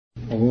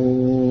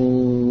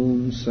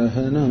Om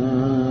Sahana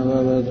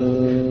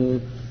Vavatu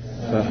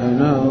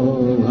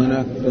Sahanau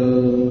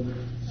Bhunaktu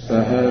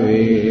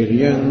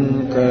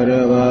Sahaviryam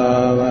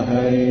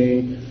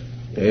Karavavahai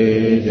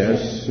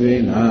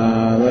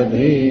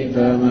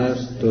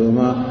Tejasvinavadhitamastu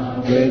ma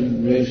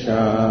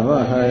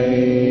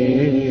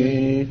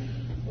vidvishavahai.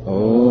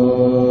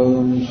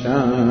 Om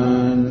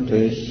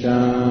Shanti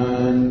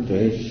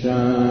Shanti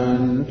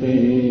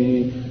Shanti.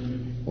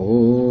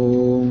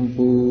 Om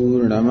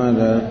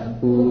Purnamada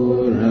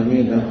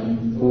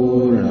Purnamidam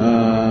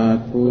Purnat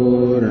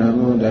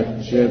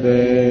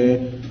Purnamudachyate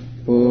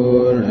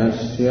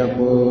Purnasya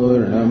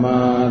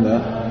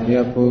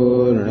Purnamadaya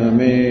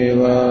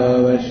Purnameva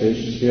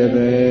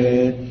Vashishyate.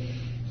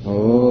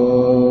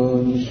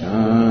 Om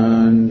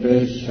Shanti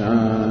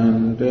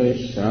Shanti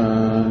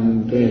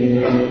Shanti.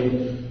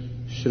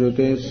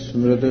 Shruti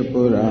Smriti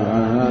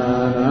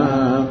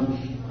Puranam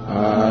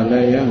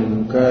Alayam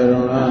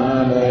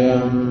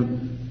Karunalayam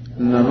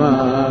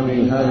Namami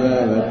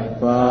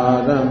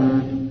Bhagavatpadam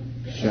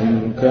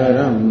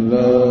Shankaram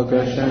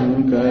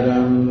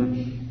Lokashankaram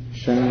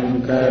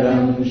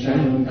Shankaram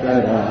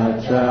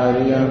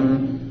Shankaracharyam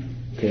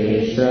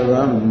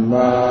Keshavam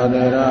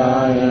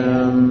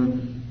Badarayanam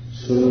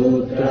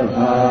Sutra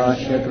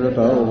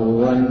Bhashyakritau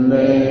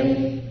Vande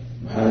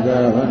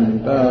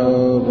Bhagavantau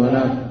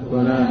Punah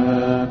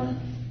Punaha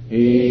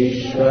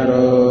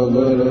Ishvaro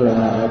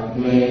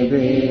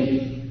Gururatmeti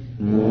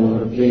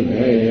Murti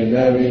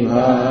Bheda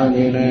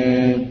Vibhagine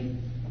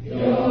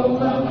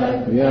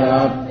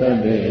Vyapta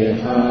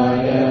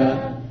Dehaya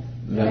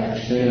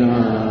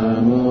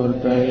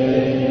Dakshinamurtaye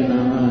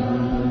Namaha.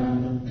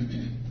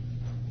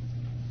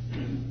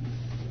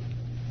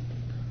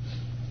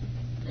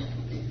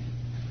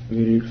 We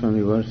read from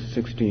the verse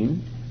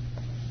 16.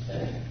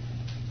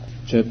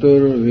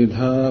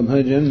 Chaturvidha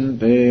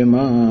bhajante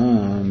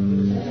mam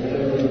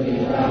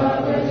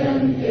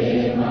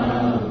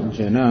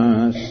Jana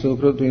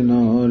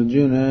Sukritino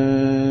Arjuna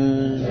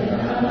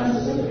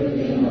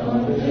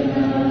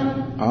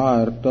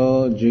Arto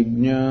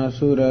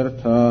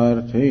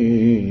Jignasurartharthi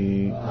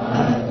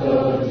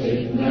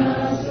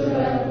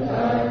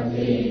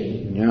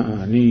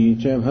Jnani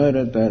cha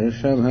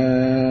Bharatarshabha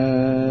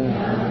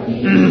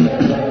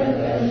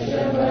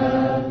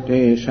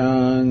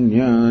Teshang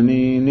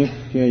Jnani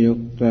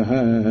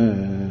Nityayuktaha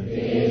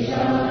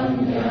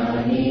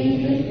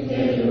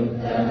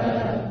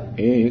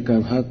Eka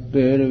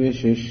Bhaktir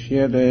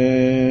Vishishyate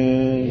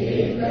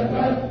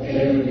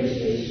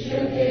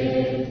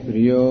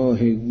Priyo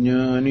hi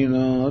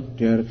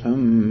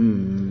Jnaninotyartham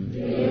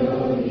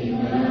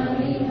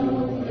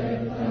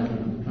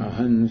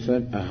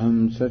Aham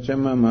sacha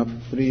mama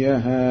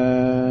priyaha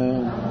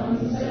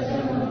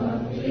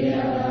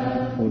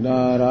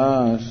Udara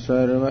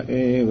sarva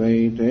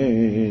evaite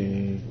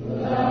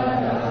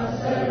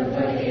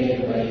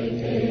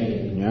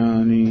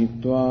Jnani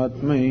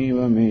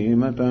tvatmaiva me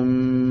matam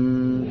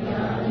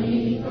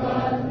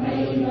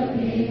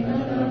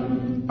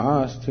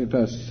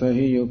Asthitas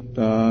sahi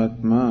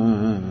yuktatma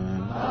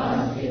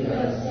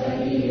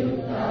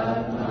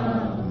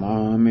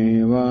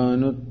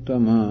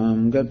Mamevanuttamam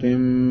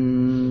gatim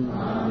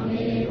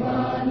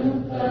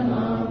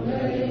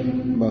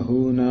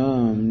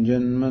Bahunam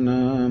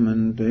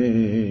janmanamante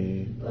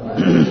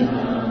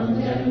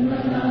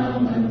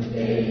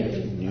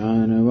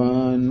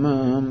Jnanavan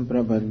mam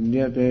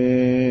prapadyate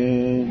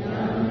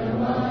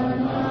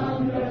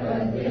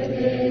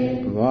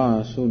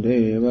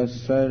Vasudeva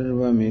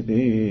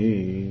sarvamiti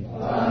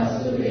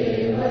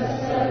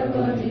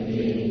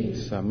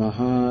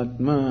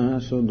Samahatma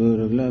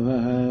sudurlabha.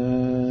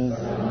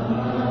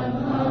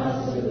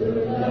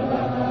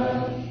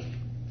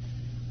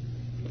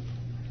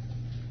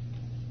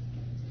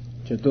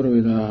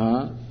 Chaturvidaha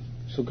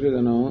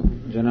Sukridano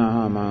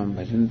Janaha Mam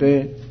Bhajante.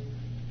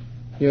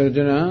 Here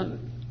Arjuna,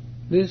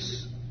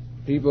 these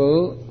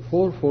people,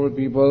 fourfold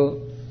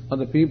people, are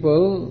the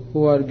people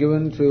who are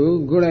given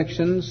to good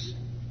actions,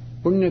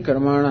 punya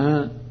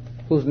karmana,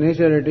 whose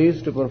nature it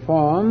is to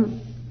perform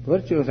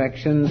virtuous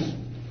actions.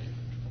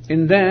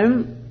 In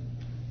them,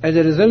 as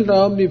a result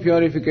of the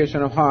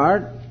purification of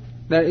heart,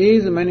 there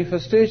is a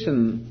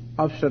manifestation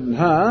of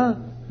Shraddha,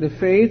 the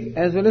faith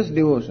as well as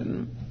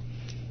devotion.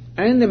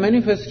 And the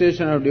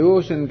manifestation of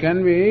devotion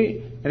can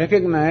be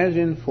recognized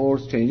in 4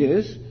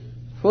 stages.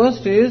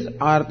 First is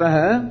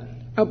Artaha,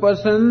 a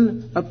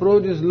person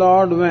approaches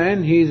Lord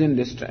when he is in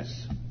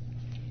distress.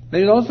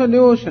 There is also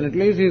devotion, at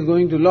least he is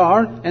going to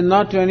Lord and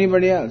not to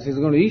anybody else. He is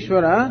going to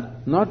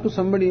Ishvara, not to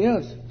somebody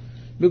else.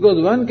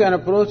 Because one can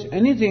approach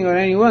anything or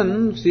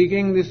anyone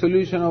seeking the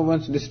solution of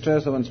one's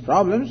distress or one's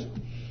problems,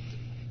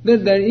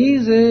 that there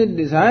is a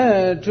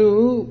desire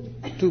to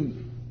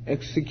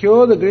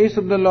secure the grace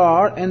of the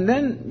Lord and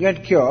then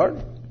get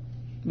cured,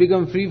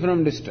 become free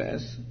from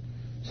distress.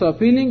 So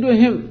appealing to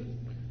Him,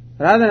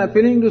 rather than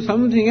appealing to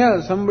something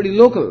else, somebody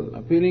local,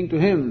 appealing to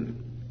Him,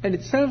 it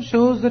itself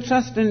shows the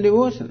trust and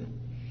devotion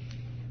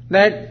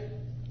that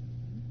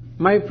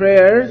my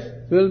prayers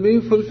will be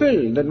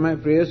fulfilled, that my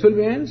prayers will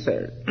be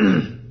answered.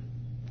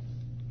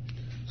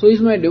 So he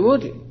is my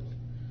devotee.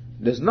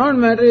 Does not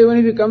matter even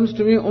if he comes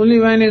to me only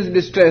when he is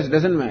distressed,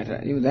 doesn't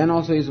matter. Then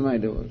also he is my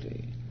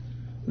devotee.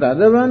 The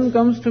other one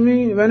comes to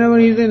me whenever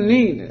he is in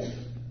need.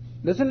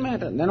 Doesn't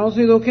matter. Then also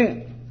he is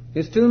okay. He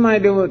is still my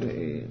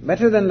devotee.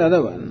 Better than the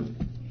other one.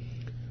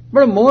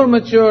 But a more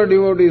mature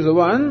devotee is the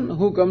one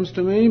who comes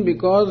to me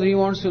because he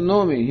wants to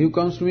know me. He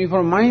comes to me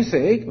for my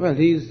sake. Well,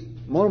 he is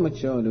more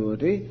mature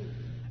devotee.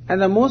 And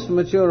the most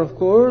mature, of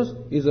course,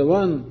 is the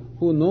one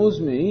who knows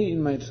me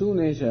in my true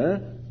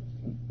nature,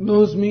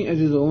 knows me as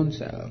his own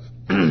self.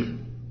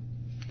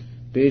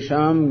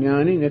 Tesham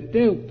jnani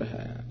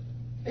nityayuktaha.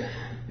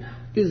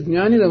 This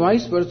jnani, the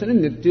wise person,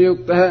 is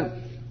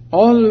nityayuktaha,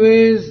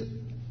 always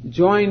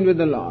joined with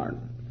the Lord,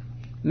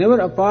 never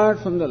apart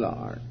from the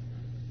Lord.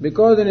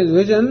 Because in his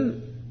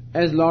vision,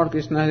 as Lord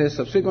Krishna says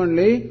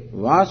subsequently,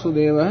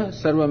 Vasudeva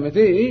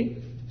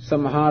Sarvamiti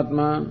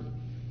Samahatma.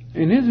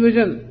 In his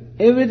vision,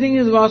 everything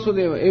is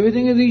Vasudeva,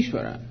 everything is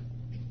Ishvara.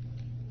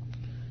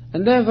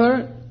 And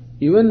therefore,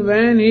 even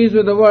when he is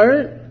with the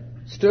world,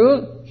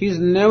 still he is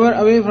never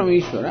away from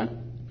Ishvara.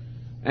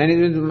 And he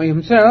is with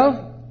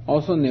himself,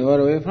 also never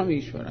away from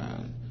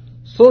Ishvara.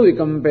 So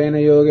vikampena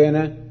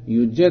yogena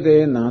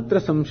yujyate natra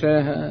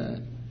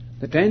samshaya.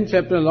 The 10th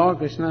chapter, Lord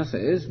Krishna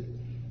says,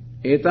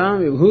 Etam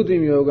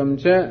vibhutim yogam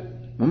cha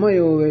mama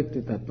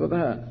yovetti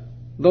tattvataha.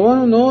 The one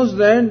who knows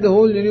that the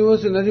whole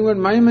universe is nothing but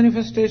my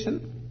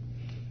manifestation,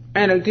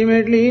 and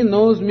ultimately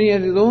knows me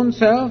as his own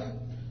self,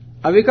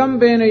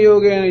 avikampena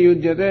yogena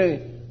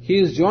yujyate. He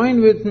is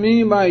joined with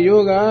me by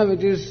yoga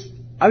which is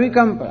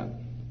avikampa,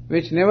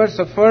 which never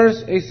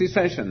suffers a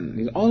cessation.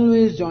 He is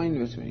always joined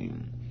with me.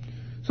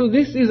 So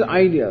this is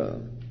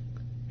ideal.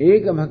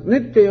 Eka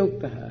bhaktnitya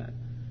yuktaha.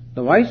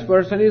 The wise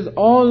person is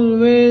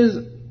always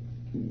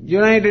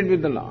united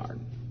with the Lord.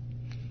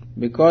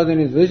 Because in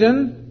his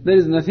vision, there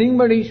is nothing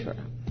but Ishvara.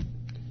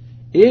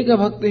 Eka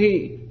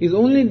bhakti is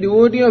only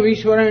devotee of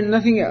Ishvara and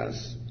nothing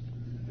else.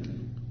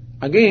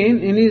 Again,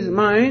 in his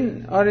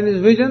mind or in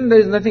his vision, there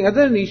is nothing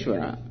other than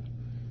Ishvara.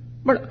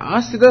 But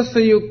asthidasya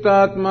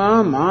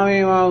yuktatma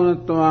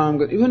mameva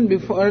unatvam. Even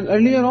before,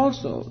 earlier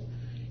also,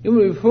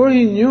 even before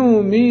he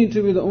knew me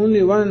to be the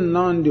only one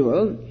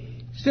non-dual,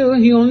 still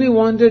he only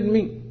wanted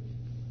me.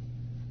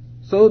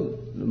 So,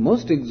 the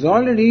most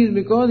exalted he is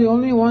because he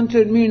only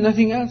wanted me,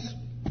 nothing else.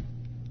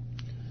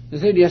 He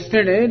said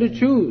yesterday to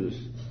choose.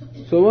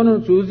 So one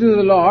who chooses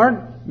the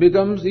Lord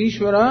becomes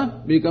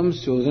Ishvara,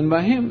 becomes chosen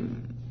by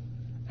him.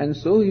 And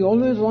so he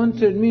always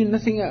wanted me,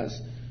 nothing else.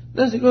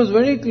 Thus it was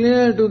very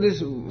clear to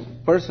this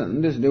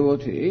person, this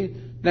devotee,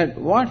 that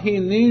what he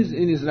needs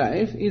in his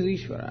life is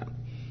Ishvara.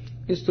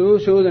 It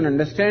shows an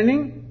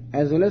understanding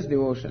as well as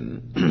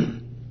devotion.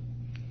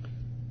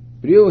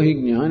 Priyo hi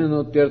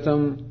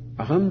jnananotyartham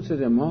aham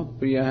sajama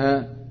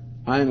priyaha.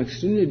 I am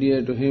extremely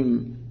dear to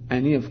him,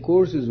 and he of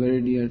course is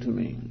very dear to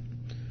me.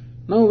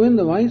 Now when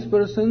the wise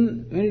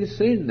person, when it is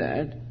said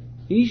that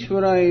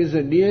Ishvara is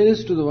the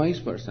dearest to the wise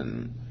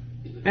person,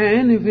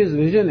 and if his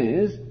vision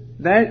is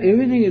that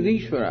everything is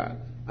Ishvara,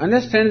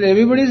 understand that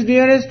everybody is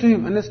dearest to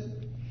him.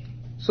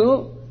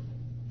 So,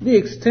 the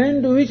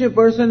extent to which a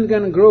person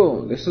can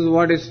grow, this is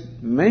what is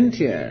meant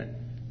here.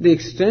 The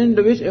extent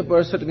to which a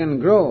person can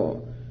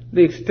grow,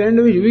 the extent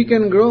to which we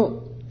can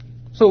grow.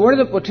 So what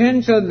is the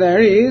potential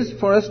there is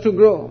for us to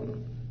grow?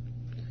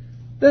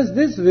 Thus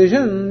this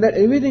vision that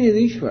everything is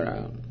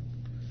Ishvara,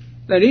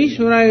 that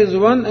Ishvara is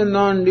one and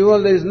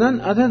non-dual, there is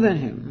none other than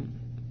him,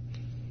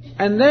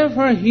 and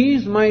therefore he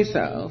is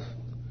myself,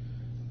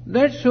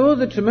 that shows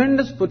the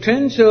tremendous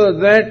potential,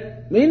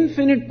 that the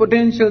infinite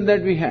potential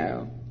that we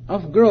have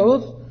of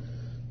growth,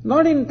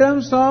 not in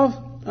terms of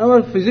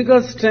our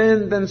physical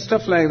strength and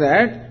stuff like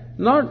that,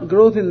 not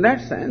growth in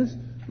that sense,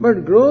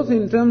 but growth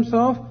in terms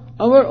of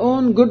our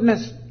own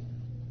goodness,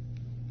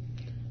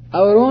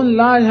 our own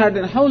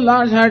large-hearted, how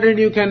large-hearted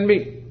you can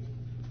be,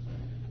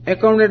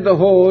 accommodate the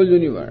whole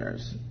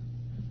universe.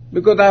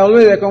 Because I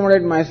always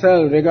accommodate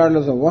myself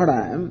regardless of what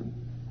I am.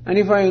 And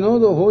if I know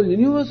the whole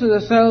universe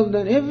is a self,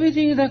 then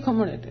everything is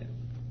accommodated.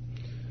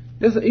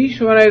 This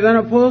Ishvara is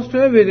unopposed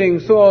to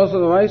everything, so also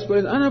the wise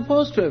person is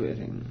unopposed to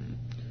everything.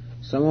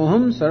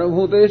 Samoham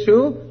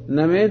sarvabhuteshu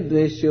name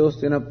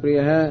dveshyosti na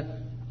priyaha.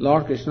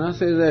 Lord Krishna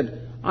says that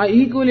I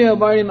equally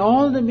abide in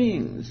all the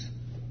beings.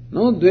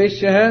 No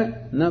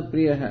dveshya na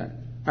priyaha.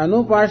 I have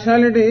no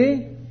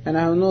partiality and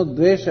I have no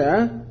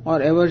dvesha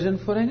or aversion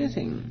for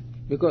anything,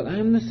 because I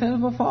am the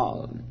self of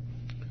all.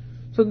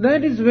 So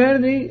that is where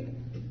the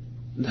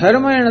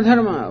dharma and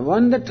adharma,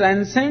 one that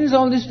transcends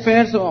all these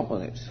pairs of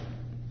opposites.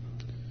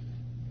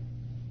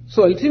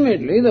 So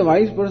ultimately the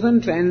wise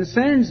person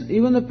transcends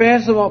even the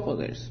pairs of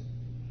opposites.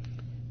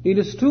 It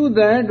is true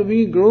that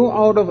we grow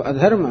out of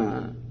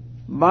adharma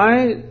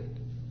by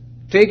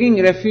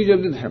taking refuge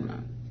of the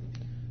dharma.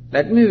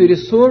 That means we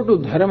resort to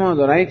dharma,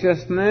 the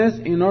righteousness,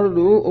 in order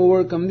to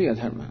overcome the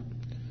adharma.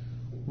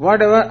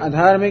 Whatever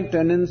adharmic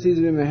tendencies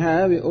we may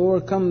have, we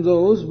overcome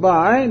those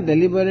by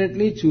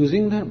deliberately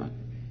choosing dharma.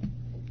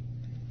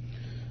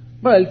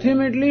 But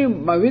ultimately,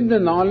 with the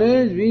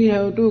knowledge, we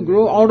have to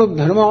grow out of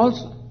dharma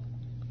also.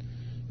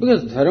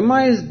 Because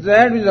dharma is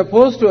that which is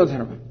opposed to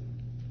adharma.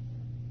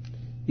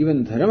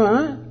 Even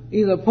dharma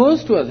is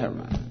opposed to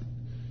adharma.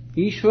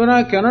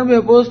 Ishvara cannot be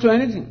opposed to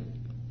anything.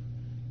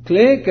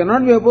 Clay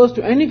cannot be opposed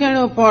to any kind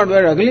of pot,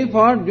 whether ugly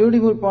pot,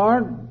 beautiful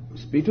pot,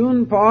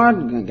 spittoon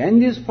pot,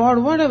 Ganges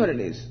pot, whatever it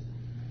is.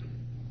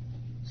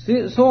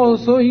 So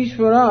also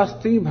Ishvara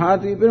asti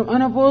bhati param,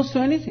 unopposed to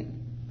anything.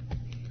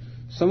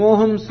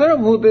 Samoham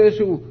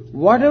sarvabhuteshu,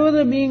 whatever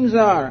the beings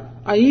are,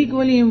 I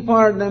equally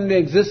impart them the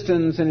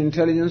existence and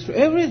intelligence to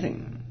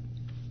everything.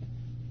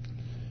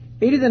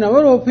 It is in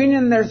our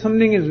opinion that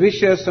something is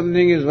vicious,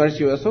 something is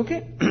virtuous,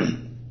 okay?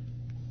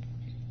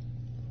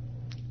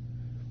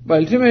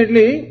 But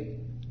ultimately,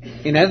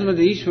 inasmuch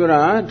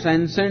Ishvara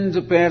transcends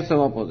the pairs of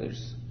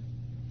opposites.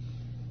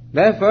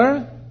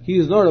 Therefore, he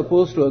is not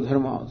opposed to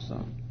adharma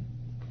also.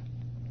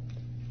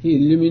 He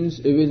illumines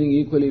everything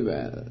equally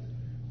well.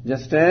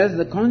 Just as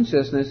the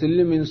consciousness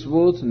illumines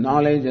both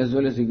knowledge as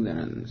well as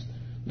ignorance.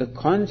 The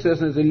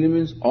consciousness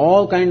illumines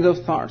all kinds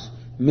of thoughts.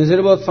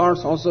 Miserable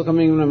thoughts also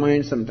coming in my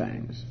mind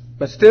sometimes.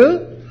 But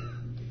still,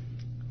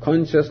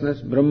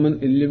 consciousness,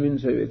 Brahman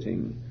illumines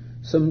everything.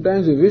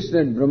 Sometimes we wish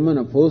that Brahman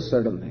opposed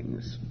certain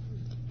things.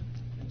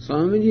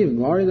 Swamiji, if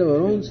God is our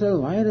own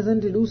self, why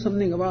doesn't he do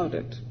something about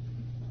it?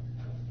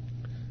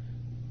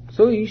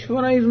 So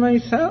Ishvara is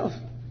myself.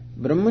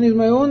 Brahman is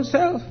my own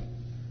self.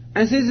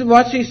 And he is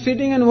watching,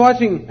 sitting and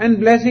watching and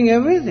blessing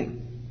everything.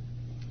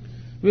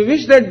 We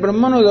wish that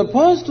Brahman was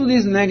opposed to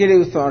these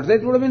negative thoughts.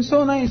 That would have been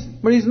so nice.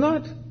 But he's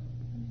not.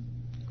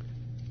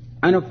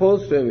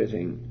 Unopposed to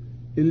everything.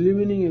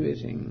 Illumining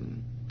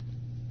everything.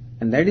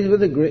 And that is where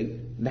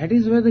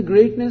the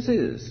greatness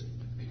is.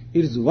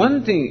 It is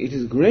one thing, it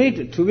is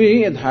great to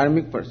be a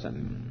dharmic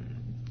person.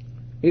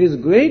 It is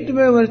great to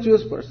be a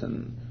virtuous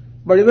person.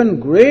 But even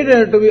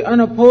greater to be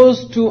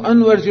unopposed to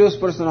unvirtuous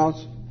person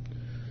also.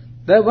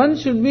 That one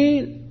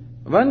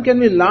can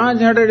be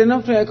large-hearted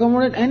enough to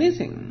accommodate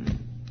anything.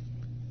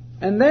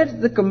 And that's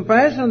the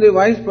compassion of the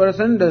wise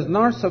person does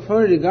not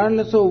suffer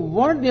regardless of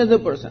what the other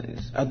person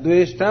is.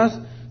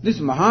 Adveshtas, this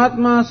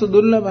Mahatma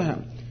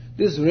Sudullabha,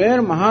 this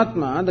rare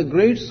Mahatma, the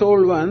great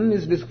souled one,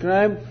 is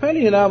described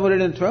fairly elaborate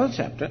in the 12th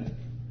chapter.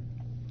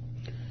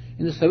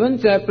 In the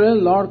 7th chapter,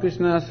 Lord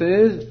Krishna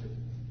says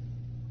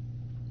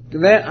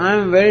that I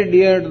am very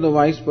dear to the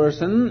wise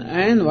person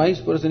and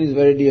wise person is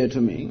very dear to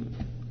me.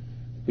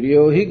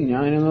 Priyo hi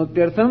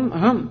jnananotyartham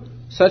aham.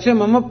 Such a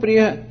mama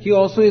priya, he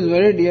also is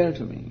very dear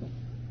to me.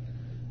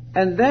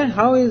 And that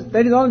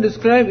is all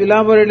described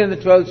elaborately in the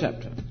 12th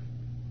chapter.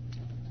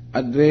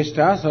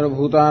 Adveshta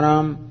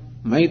sarvabhutanam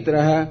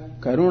maitraha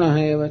karunaha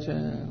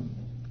evacha.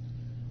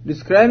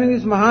 Describing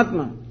this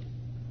Mahatma.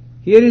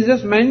 Here is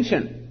just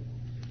mentioned.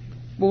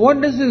 But what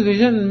does this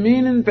vision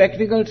mean in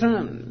practical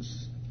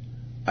terms?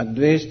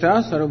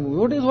 Adveshta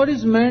sarvabhutanam. What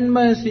is meant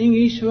by seeing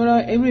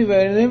Ishvara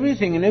everywhere and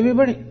everything and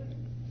everybody?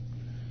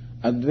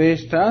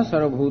 Adveshta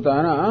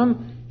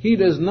sarvabhutanam. He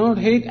does not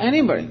hate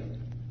anybody.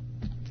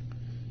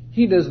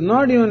 He does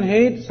not even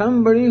hate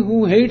somebody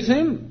who hates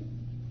him.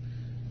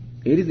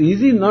 It is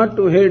easy not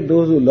to hate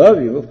those who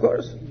love you, of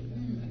course.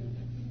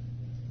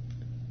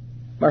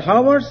 But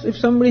how about if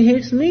somebody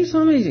hates me,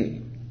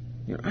 Swamiji?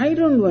 I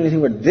don't do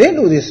anything, but they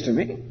do this to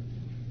me.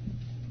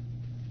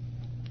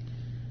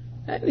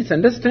 And it's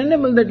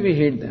understandable that we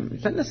hate them.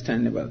 It's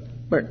understandable.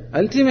 But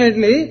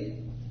ultimately,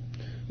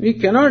 we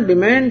cannot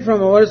demand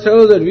from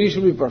ourselves that we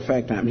should be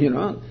perfect.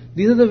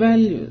 These are the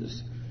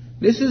values.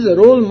 This is a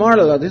role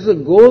model, this is a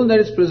goal that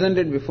is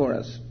presented before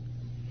us.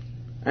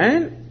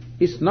 And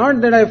it's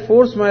not that I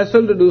force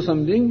myself to do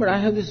something, but I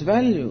have this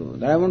value,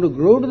 that I want to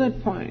grow to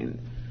that point.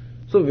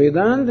 So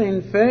Vedanta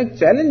in fact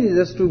challenges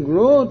us to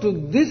grow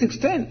to this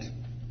extent.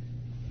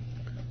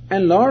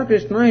 And Lord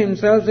Krishna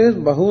himself says,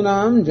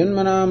 Bahunam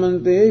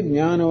janmanamante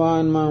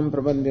jnanavan mam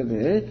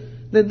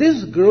prapadyate, that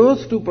this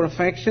growth to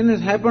perfection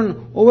has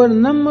happened over a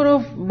number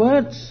of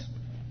births.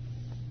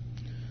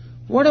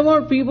 What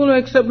about people who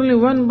accept only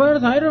one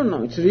birth? I don't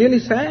know. It's really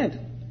sad.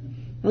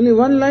 Only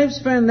one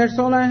lifespan, that's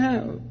all I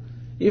have.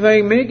 If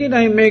I make it,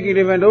 I make it.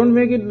 If I don't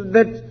make it,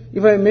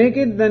 if I make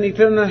it, then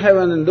eternal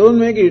heaven, and don't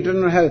make it,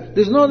 eternal hell.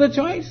 There's no other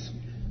choice.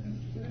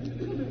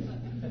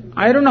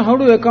 I don't know how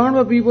to account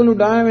for people who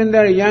die when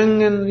they're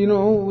young and,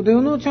 they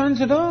have no chance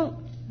at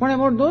all. What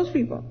about those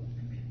people?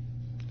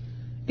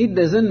 It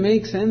doesn't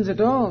make sense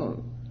at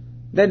all.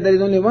 That there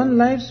is only one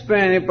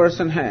lifespan a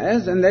person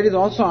has, and that is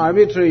also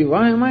arbitrary.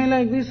 Why am I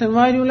like this and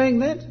why are you like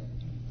that?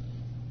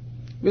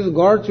 Because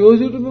God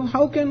chose you to be.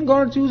 How can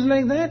God choose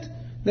like that?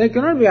 There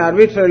cannot be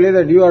arbitrarily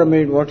that you are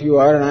made what you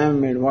are and I am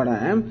made what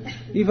I am.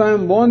 If I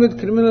am born with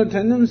criminal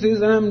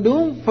tendencies, then I am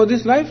doomed for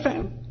this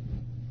lifetime.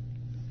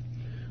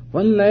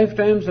 One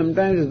lifetime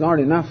sometimes is not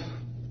enough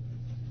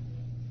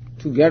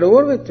to get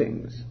over with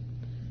things.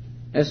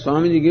 As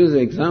Swamiji gives the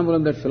example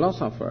of that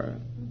philosopher,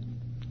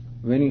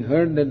 when he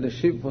heard that the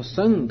ship was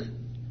sunk.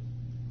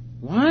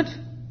 What?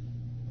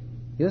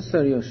 Yes,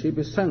 sir, your ship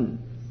is sunk.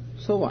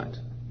 So what?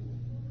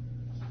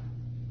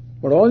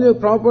 But all your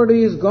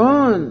property is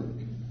gone.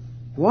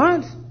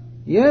 What?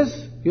 Yes,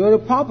 you are a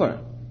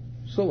pauper.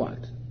 So what?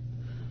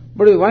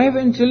 But your wife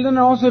and children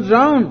are also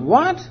drowned.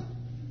 What?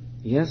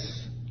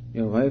 Yes,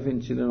 Your wife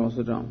and children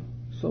also drown.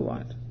 So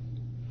what?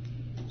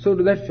 So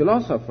to that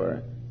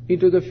philosopher, it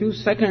took a few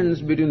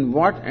seconds between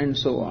what and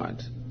so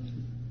what.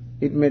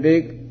 It may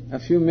take a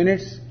few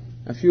minutes,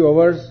 a few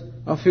hours,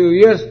 a few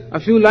years, a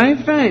few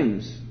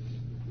lifetimes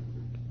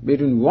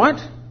between what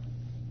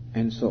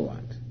and so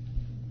what.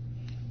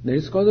 That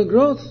is called the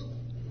growth.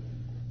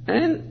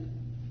 And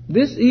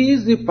this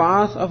is the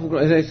path of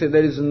growth. As I said,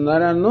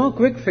 there are no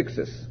quick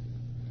fixes.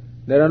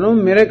 There are no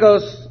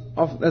miracles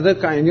of other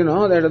kind,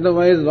 that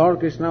otherwise Lord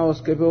Krishna was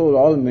capable of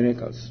all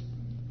miracles.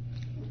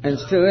 And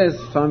still, as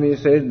Swami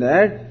said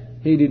that,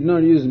 he did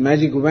not use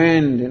magic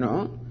wand,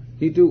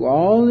 He took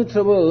all the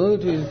trouble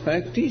to in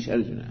fact teach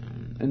Arjuna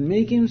and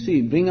make him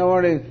see, bring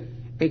about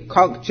a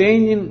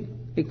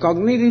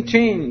cognitive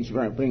change,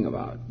 bring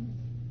about.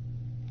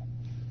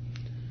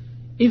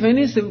 If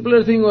any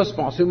simpler thing was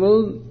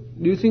possible,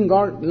 do you think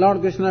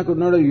Lord Krishna could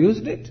not have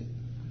used it?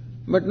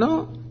 But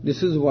no,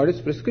 this is what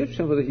is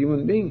prescription for the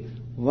human being.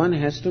 One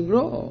has to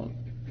grow.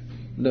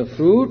 The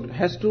fruit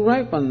has to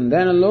ripen.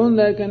 Then alone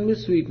there can be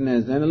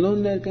sweetness. Then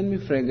alone there can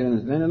be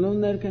fragrance. Then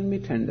alone there can be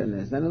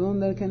tenderness. Then alone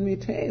there can be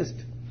taste.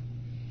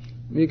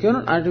 You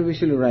cannot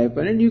artificially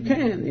ripen it. You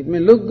can. It may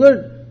look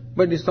good,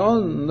 but there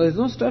is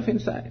no stuff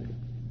inside.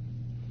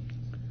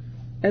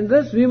 And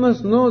thus we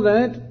must know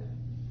that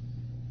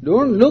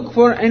don't look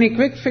for any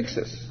quick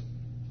fixes.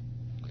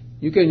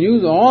 You can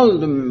use all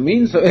the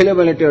means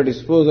available at your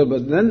disposal,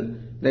 but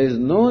then there is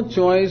no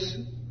choice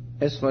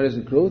as far as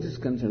growth is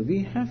concerned.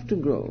 We have to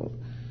grow.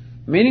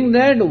 Meaning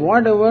that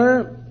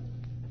whatever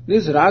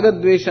these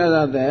raga-dveshas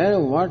are there,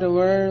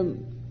 whatever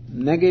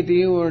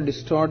negative or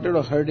distorted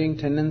or hurting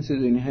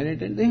tendencies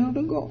inherited, they have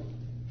to go.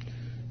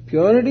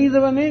 Purity is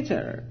our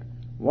nature.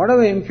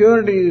 Whatever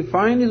impurity you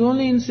find is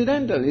only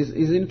incidental, is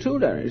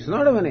intruder. It's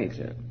not our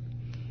nature.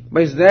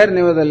 But it's there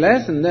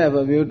nevertheless, and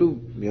therefore we have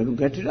to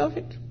get rid of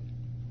it.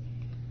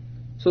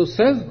 So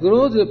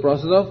self-growth is a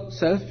process of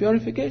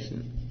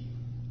self-purification.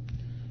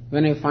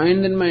 When I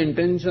find that my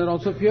intentions are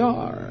also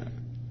pure,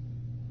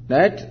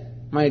 that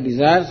my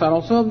desires are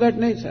also of that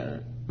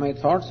nature, my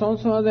thoughts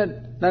also are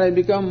that I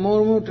become more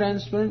and more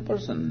transparent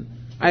person,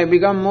 I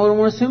become more and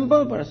more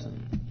simple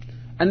person,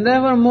 and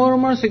therefore more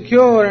and more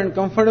secure and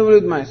comfortable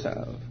with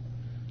myself.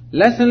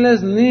 Less and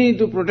less need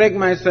to protect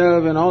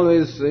myself and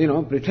always,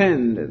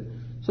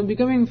 pretend. So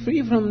becoming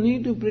free from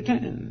need to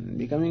pretend,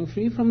 becoming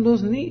free from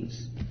those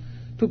needs.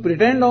 To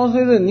pretend also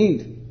is a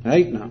need,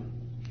 right now.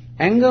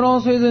 Anger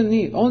also is a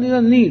need. All these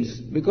are needs,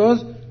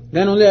 because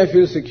then only I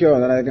feel secure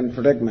that I can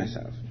protect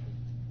myself.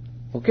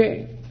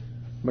 Okay.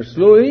 But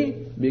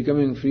slowly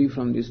becoming free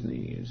from these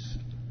needs.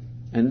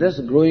 And thus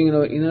growing in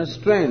our inner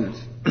strength,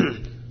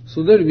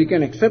 so that we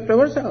can accept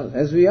ourselves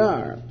as we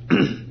are.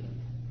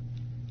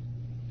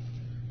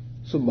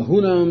 So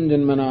bahunam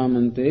janmanam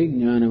ante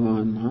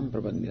jnanavan mam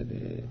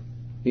prapadyate.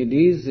 It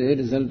is a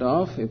result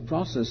of a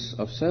process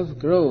of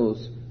self-growth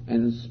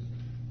and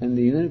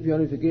the inner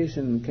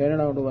purification carried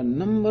out over a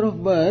number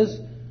of births,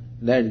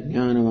 that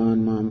jnanavan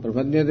mam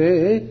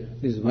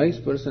prapadyate, this wise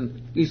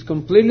person is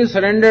completely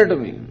surrendered to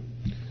me.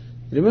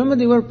 Remember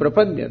the word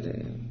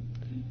prapadyate.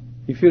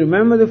 If you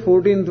remember the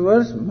 14th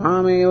verse,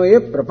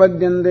 mameva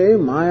prapadyante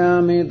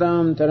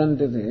mayametam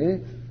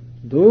charantite,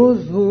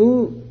 those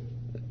who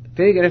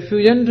take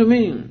refuge unto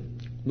me,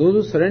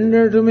 those who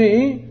surrender to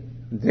me,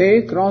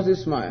 they cross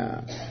this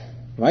maya.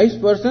 Wise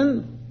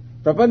person,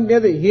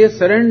 prapadyate, he has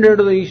surrendered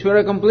to the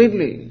Ishvara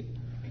completely.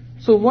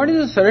 So what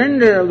is the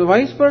surrender of the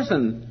wise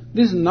person?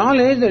 This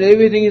knowledge that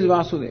everything is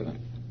Vasudeva.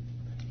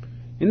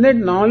 In that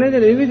knowledge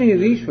that everything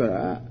is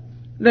Ishvara,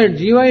 that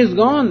jiva is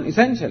gone,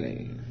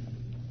 essentially.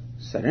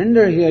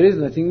 Surrender here is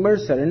nothing but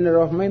surrender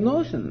of my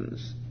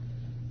notions.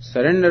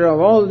 Surrender of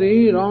all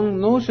the wrong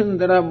notions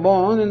that are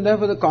born, and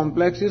therefore the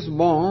complex is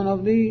born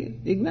of the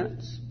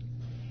ignorance.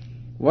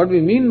 What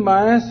we mean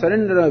by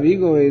surrender of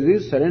ego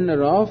is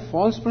surrender of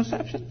false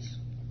perceptions.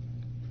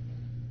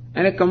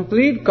 And a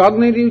complete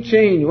cognitive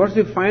change. What's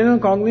the final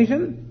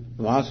cognition?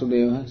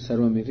 Vasudeva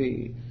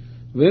Sarvamiti.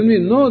 When we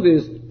know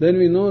this, then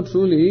we know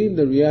truly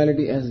the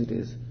reality as it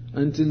is.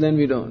 Until then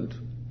we don't.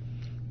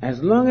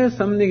 As long as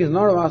something is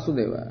not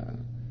Vasudeva,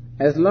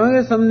 as long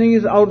as something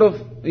is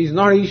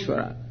not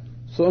Ishvara,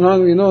 so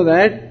long we know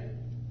that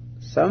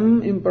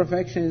some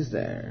imperfection is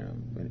there.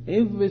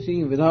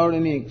 Everything without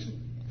any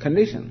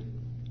condition.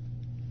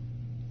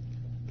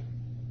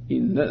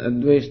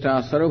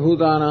 Adveshta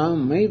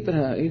sarvabhutanam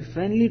maitra is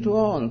friendly to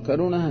all,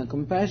 karuna,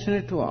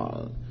 compassionate to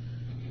all.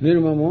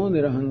 Nirmamo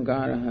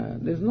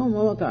nirahankara. There is no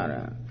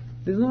mamakara.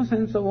 There is no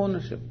sense of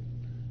ownership.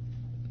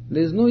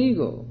 There is no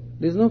ego.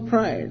 There is no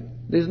pride.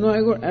 There is no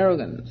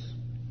arrogance.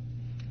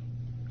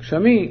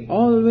 Kshami,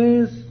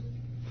 always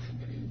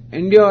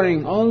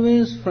enduring,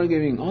 always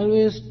forgiving,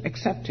 always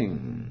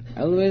accepting,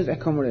 always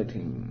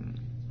accommodating.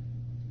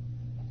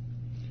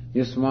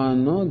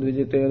 Yasmanno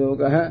dvijate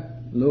lokaha,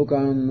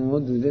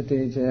 lokanno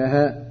dvijate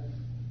chayaha.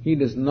 He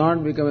does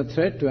not become a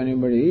threat to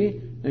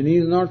anybody, and he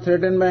is not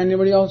threatened by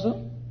anybody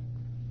also.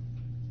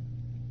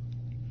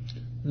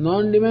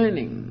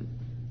 Non-demanding.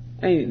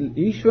 And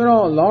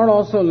Ishvara, Lord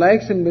also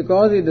likes him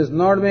because he does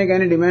not make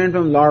any demand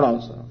from Lord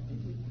also.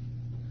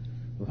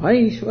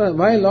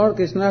 Why Lord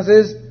Krishna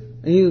says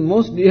he is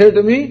most dear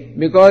to me?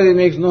 Because he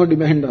makes no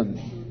demand on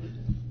me.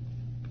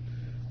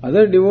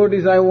 Other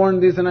devotees, I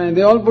want this and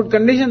they all put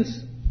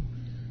conditions.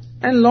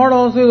 And Lord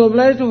also is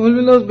obliged to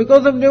fulfill those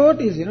because of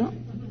devotees,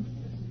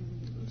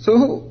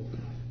 So,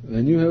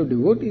 when you have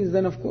devotees,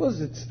 then of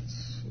course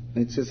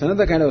it's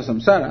another kind of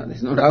samsara,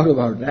 there's no doubt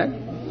about that.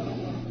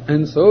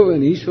 And so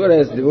when Ishvara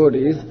has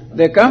devotees,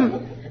 they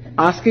come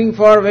asking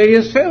for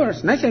various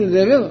favors. Naturally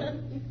they will.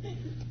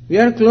 We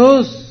are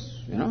close,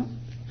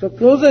 So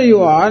closer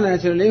you are,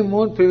 naturally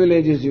more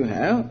privileges you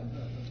have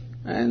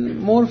and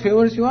more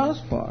favors you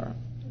ask for.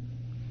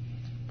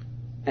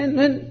 And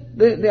when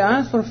they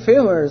ask for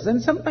favors,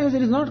 then sometimes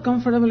it is not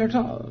comfortable at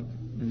all.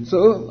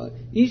 So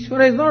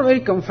Ishvara is not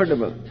very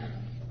comfortable.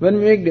 When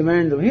we make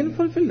demands, he will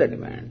fulfill the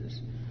demands.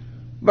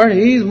 But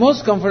he is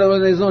most comfortable,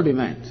 there is no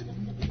demand.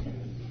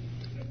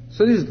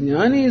 So this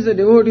jnani is a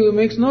devotee who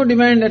makes no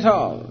demand at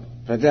all.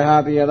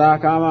 Pratyahati yada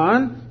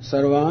kaman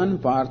sarvan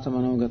partha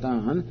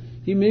manogatan.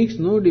 He makes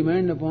no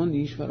demand upon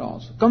Ishvara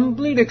also.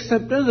 Complete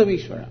acceptance of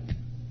Ishvara.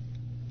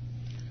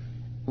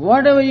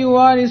 Whatever you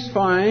are is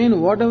fine,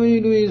 whatever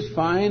you do is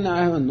fine,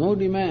 I have no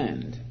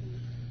demand.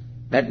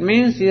 That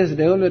means he has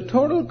developed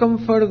total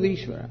comfort of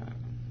Ishvara.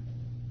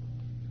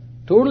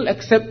 Total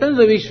acceptance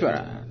of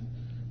Ishvara.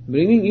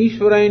 Bringing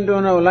Ishvara into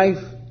our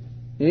life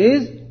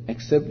is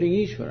accepting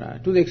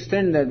Ishvara. To the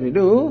extent that we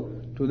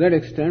do, to that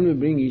extent we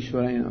bring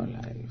Ishvara in our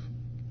life.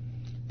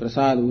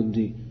 Prasad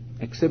buddhi,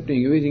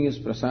 accepting everything is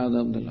prasad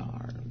of the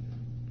Lord.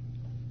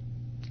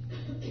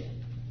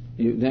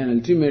 Then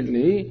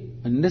ultimately,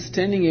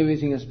 understanding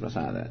everything as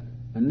prasada,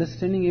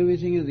 understanding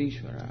everything as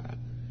Ishvara,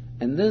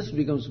 and this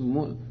becomes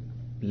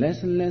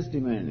less and less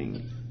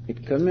demanding.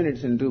 It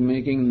culminates into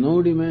making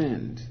no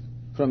demand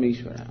from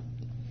Ishvara.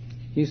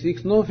 He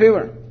seeks no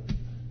favor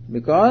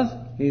because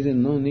he is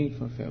in no need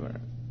for favor.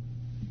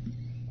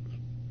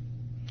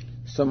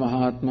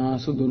 Samahatma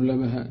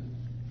sudurlabha.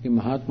 A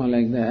Mahatma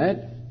like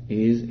that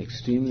is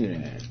extremely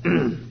rare.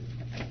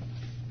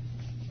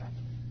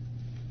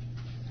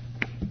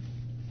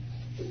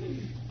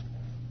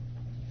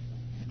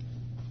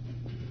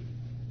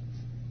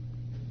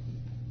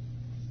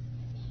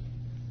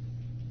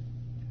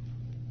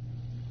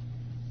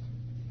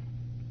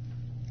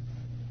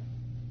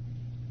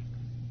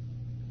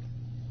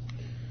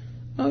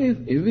 Now if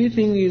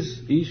everything is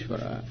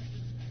Ishvara,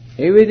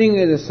 everything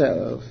is a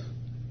self,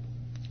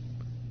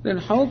 then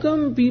how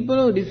come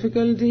people have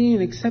difficulty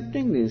in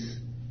accepting this,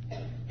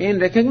 in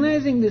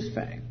recognizing this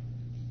fact?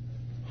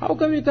 How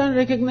come you can't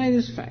recognize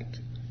this fact?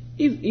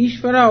 If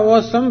Ishvara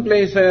was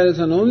someplace else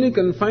and only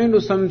confined to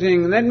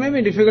something, that may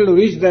be difficult to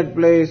reach that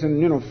place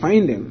and,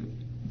 find him.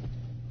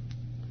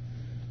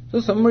 So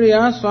somebody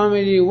asked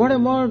Swamiji, what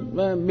about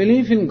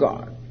belief in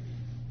God?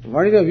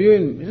 What is your view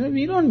in? He said,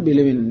 we don't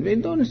believe in, we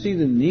don't see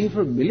the need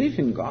for belief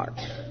in God.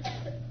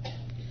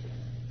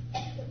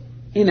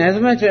 In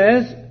as much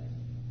as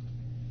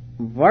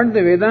what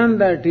the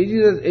Vedanta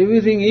teaches us,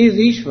 everything is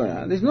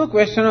Ishvara. There is no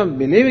question of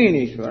believing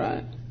in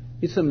Ishvara.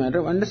 It's a matter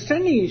of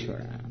understanding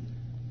Ishvara.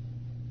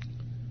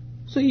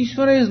 So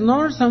Ishvara is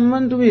not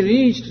someone to be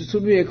reached,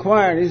 to be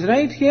acquired. It's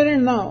right here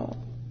and now.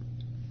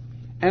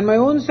 And my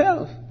own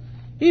self.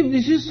 If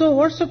this is so,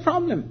 what's the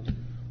problem?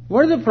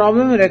 What is the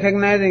problem in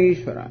recognizing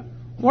Ishvara?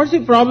 What's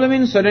the problem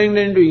in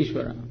surrendering to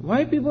Ishvara?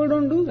 Why people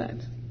don't do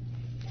that?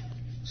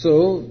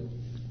 So,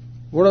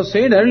 what was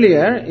said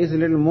earlier is a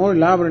little more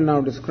elaborate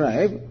now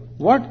described.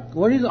 What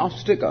is the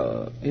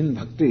obstacle in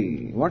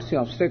bhakti? What's the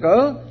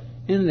obstacle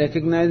in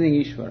recognizing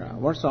Ishvara?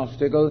 What's the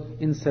obstacle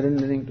in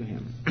surrendering to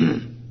Him?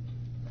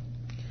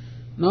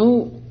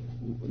 Now,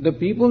 the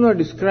people who are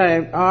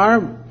described are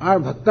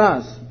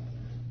bhaktas.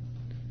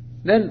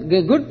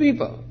 They're good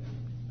people.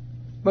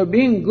 But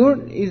being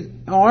good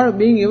or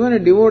being even a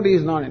devotee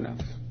is not enough.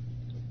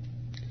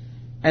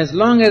 As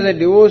long as a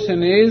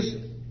devotion is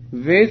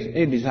with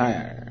a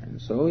desire.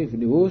 So if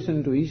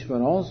devotion to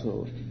Ishvara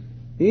also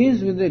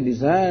is with a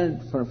desire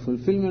for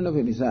fulfillment of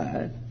a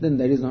desire, then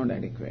that is not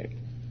adequate.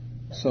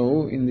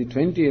 So in the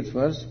 20th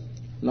verse,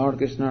 Lord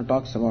Krishna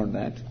talks about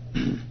that.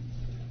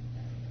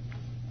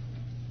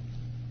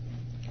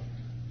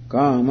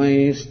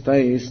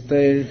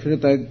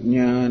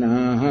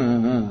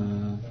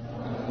 Kamaistaistairhritagnyanaha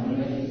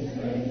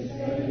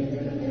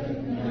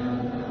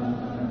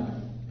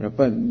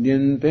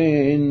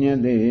prapadyante'nya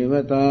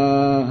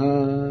devataha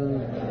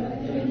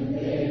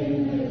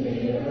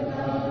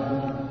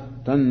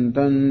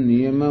tantan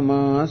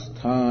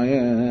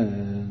niyamamasthaya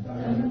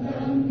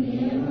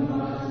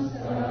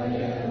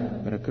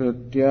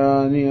prakrutya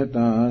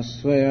niyata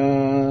svaya.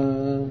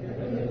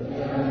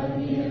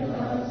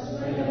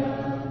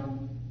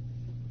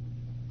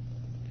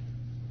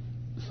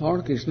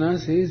 Lord Krishna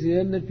says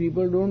here that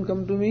people don't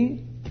come to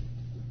me.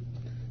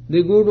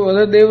 They go to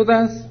other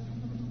devatas.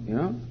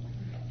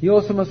 He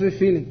also must be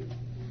feeling.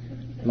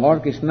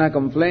 Lord Krishna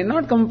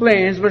not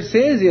complains, but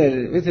says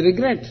here with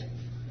regret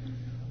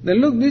that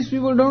look, these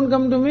people don't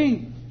come to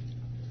me.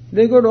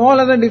 They go to all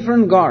other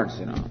different gods,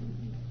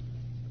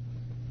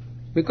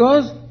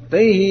 Because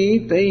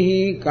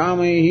taihi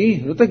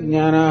kamaihi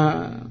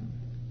hrutajnana.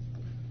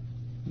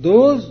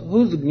 Those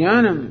whose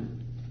jnanam,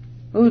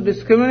 whose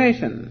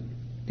discrimination,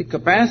 the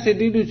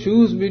capacity to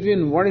choose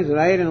between what is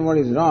right and what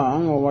is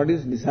wrong, or what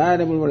is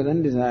desirable, what is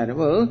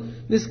undesirable,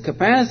 this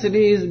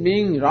capacity is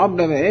being robbed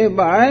away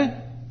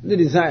by the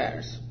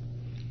desires.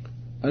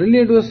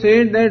 Earlier it was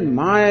said that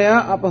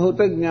maya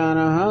apahuta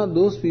jnanaha,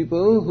 those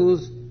people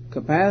whose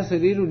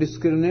capacity to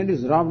discriminate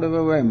is robbed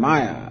away by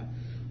maya.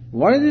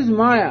 What is this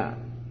maya?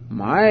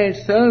 Maya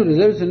itself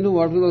results into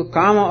what we call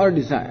kama or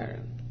desire.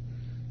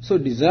 So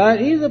desire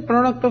is a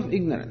product of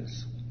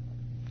ignorance.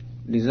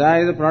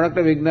 Desire is a product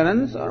of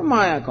ignorance, or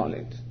maya call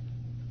it.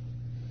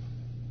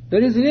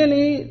 There is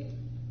really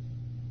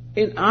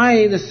in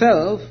I, the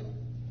self,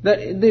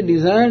 that the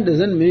desire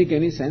doesn't make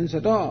any sense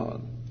at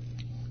all.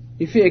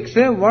 If you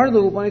accept what the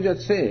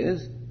Upanishad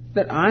says,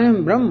 that I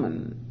am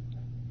Brahman,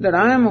 that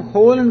I am a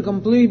whole and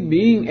complete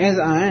being as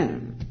I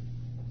am.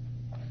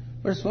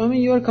 But Swami,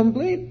 you are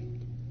complete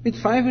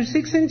with 5 or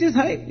 6 inches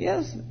height,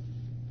 yes.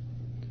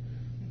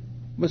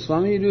 But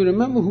Swami, do you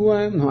remember who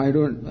I am? No, I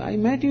don't. I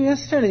met you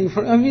yesterday. With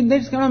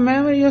that kind of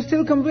memory, you are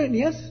still complete,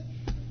 yes.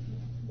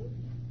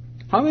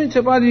 How many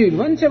chapati you eat?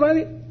 1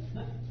 chapati?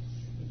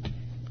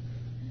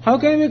 How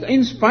can we,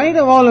 in spite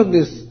of all of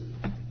this,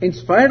 in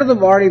spite of the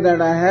body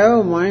that I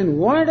have, mind,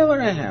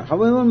 whatever I have,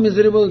 however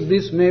miserable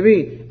this may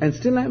be, and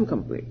still I am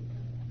complete.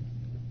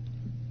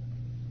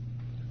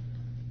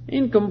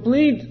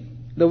 Incomplete,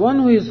 the one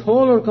who is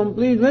whole or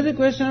complete, where is the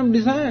question of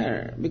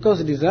desire?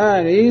 Because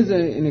desire is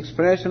an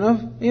expression of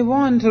a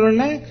want or a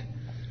lack.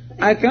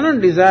 I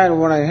cannot desire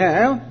what I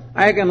have,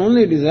 I can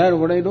only desire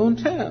what I don't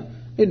have.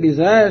 A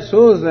desire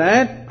shows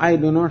that I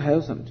do not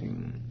have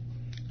something.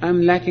 I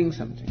am lacking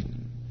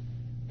something.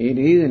 It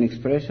is an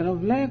expression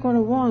of lack or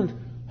a want.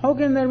 How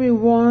can there be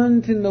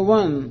want in the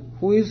one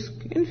who is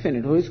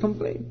infinite, who is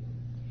complete?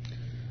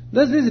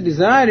 Thus this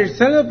desire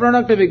itself is a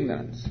product of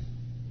ignorance.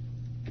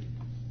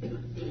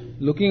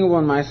 Looking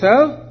upon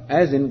myself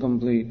as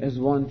incomplete, as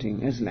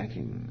wanting, as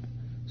lacking.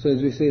 So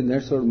as we say,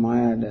 that's what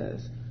Maya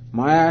does.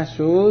 Maya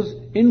shows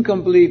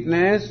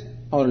incompleteness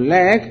or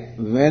lack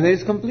where there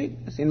is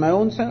completeness in my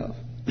own self.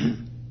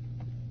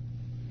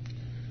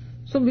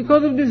 So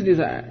because of these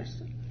desires,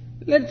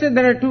 let's say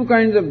there are 2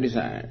 kinds of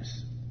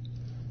desires.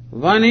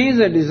 One is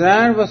a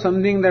desire for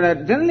something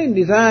that generally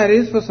desire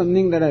is for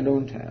something that I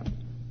don't have.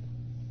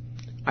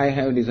 I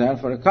have desire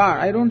for a car,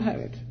 I don't have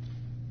it.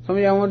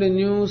 Somebody, I want a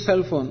new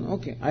cell phone,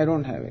 okay, I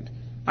don't have it.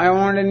 I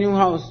want a new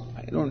house,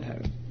 I don't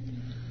have it.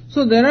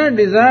 So there are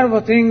desire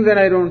for things that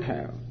I don't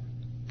have.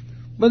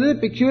 But there is a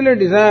peculiar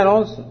desire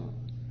also.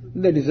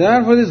 The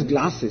desire for these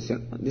glasses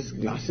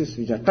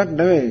which are tucked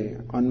away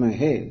on my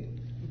head.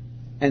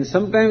 And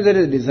sometimes there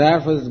is a desire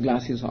for these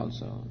glasses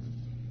also.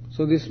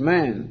 So this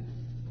man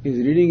is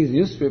reading his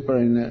newspaper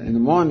in the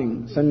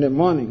morning, Sunday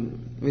morning,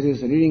 with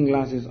his reading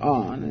glasses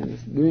on, and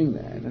he's doing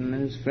that. And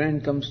then his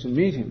friend comes to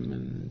meet him,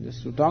 and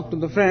just to talk to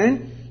the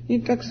friend, he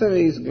tucks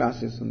away his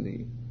glasses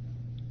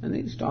and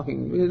he's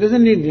talking. He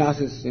doesn't need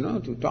glasses,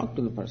 to talk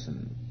to the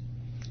person.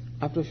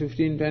 After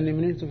 15, 20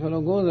 minutes, the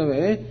fellow goes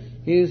away,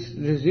 he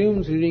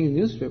resumes reading his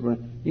newspaper.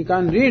 He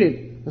can't read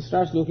it, he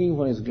starts looking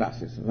for his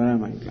glasses. Where are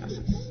my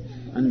glasses?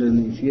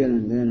 Underneath, here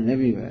and there and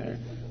everywhere.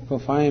 For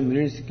 5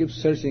 minutes he keeps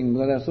searching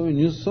because there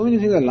are so many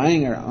things are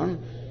lying around,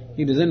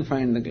 he doesn't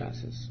find the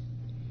glasses.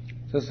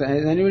 So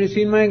has anybody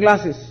seen my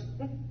glasses?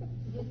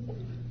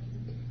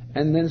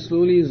 And then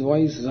slowly his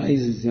voice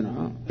rises,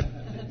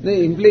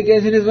 The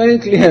implication is very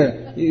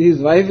clear. His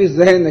wife is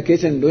there in the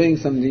kitchen doing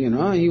something,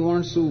 He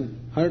wants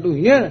her to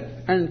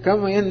hear and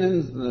come in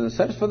and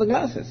search for the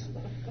glasses.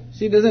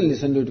 She doesn't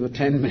listen to it for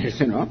 10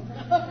 minutes,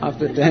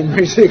 After 10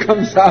 minutes she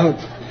comes out.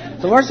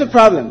 So what's the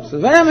problem? So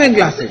where are my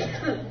glasses?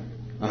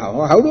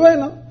 How do I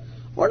know?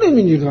 What do you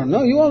mean you don't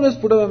know? You always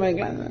put away my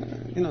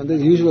glasses. The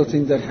usual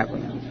things that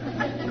happen.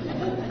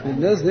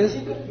 And thus this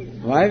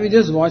wife is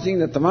just watching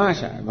the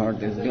tamasha about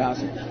this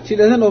glasses. She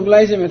doesn't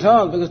oblige him at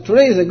all because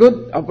today is a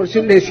good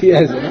opportunity she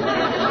has.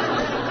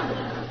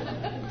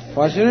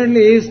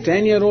 Fortunately, his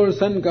 10-year-old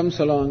son comes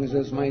along and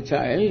says, my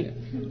child,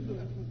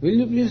 will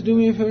you please do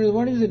me a favor?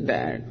 What is it,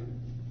 Dad?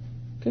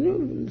 Can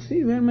you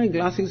see where my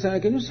glasses are?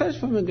 Can you search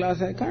for my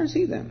glasses? I can't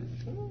see them.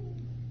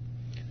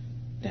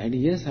 Daddy,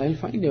 yes, I'll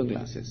find your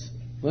glasses.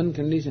 One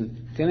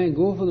condition. Can I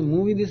go for the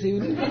movie this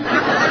evening? Then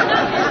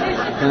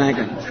I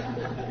can.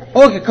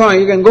 Okay, come on,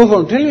 you can go for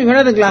them. Tell me, where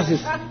are the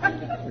glasses?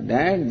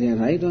 Dad, they're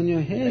right on your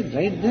head,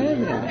 right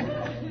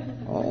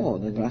there. Oh,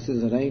 the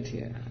glasses are right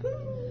here.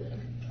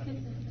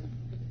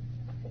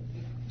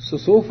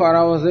 So far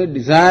I was a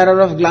desirer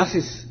of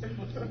glasses.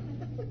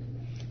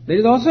 There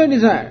is also a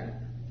desire.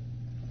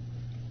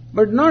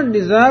 But not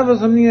desire for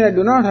something that I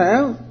do not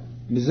have,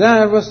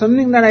 desire for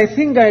something that I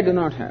think I do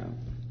not have.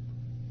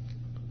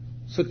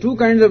 So 2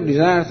 kinds of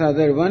desires are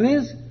there. One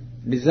is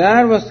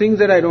desire for things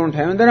that I don't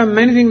have, and there are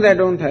many things I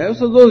don't have,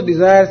 so those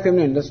desires can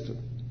be understood.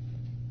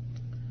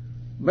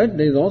 But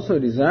there is also a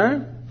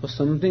desire for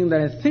something that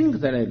I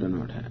think that I do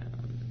not have.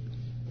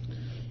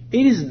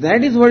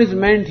 That is what is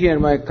meant here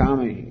by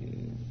kama.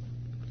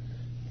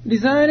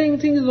 Desiring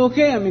things is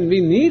okay,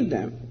 we need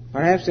them.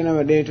 Perhaps in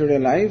our day-to-day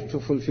life to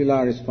fulfill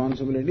our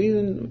responsibilities,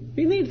 and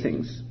we need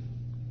things.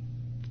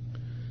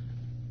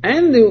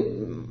 And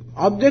the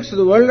objects of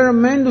the world are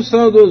meant to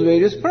serve those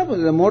various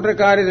purposes. A motor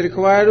car is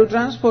required to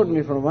transport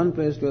me from one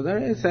place to another.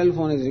 A cell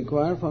phone is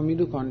required for me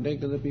to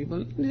contact other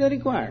people. These are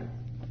required.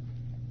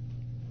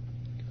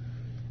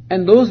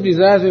 And those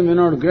desires we may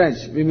not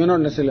grudge. We may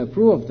not necessarily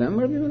approve of them,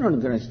 but we may not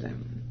grudge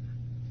them.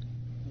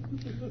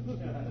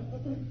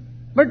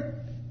 But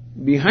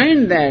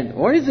behind that,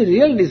 what is the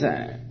real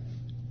desire?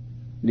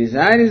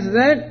 Desire is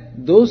that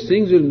those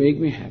things will make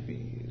me happy.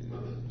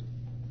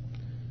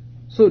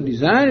 So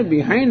desire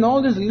behind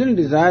all these little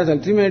desires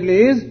ultimately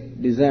is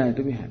desire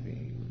to be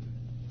happy.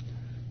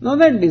 Now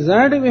that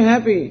desire to be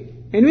happy,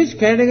 in which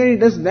category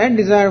does that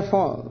desire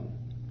fall?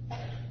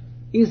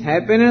 Is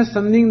happiness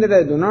something that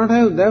I do not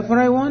have, therefore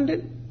I want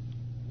it?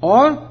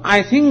 Or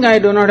I think I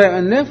do not have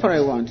and therefore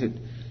I want it?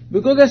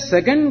 Because the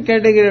second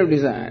category of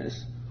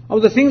desires,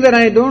 of the things that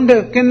I don't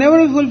have, can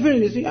never be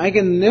fulfilled. You see, I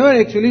can never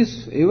actually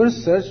ever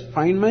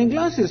find my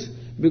glasses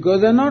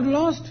because they are not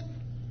lost.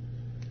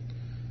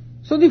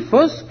 So the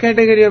first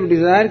category of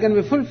desire can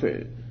be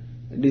fulfilled.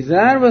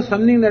 Desire for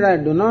something that I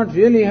do not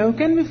really have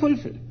can be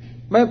fulfilled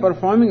by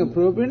performing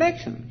appropriate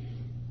action.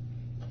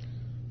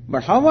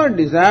 But how about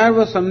desire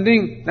for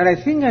something that I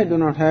think I do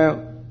not have,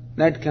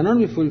 that cannot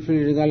be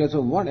fulfilled regardless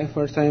of what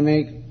efforts I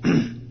make?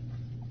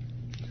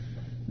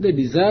 The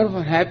desire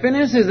for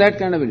happiness is that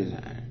kind of a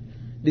desire.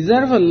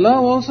 Desire for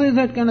love also is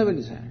that kind of a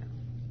desire.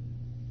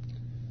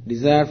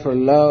 Desire for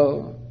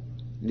love,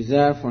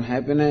 desire for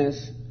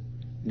happiness,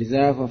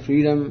 desire for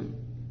freedom,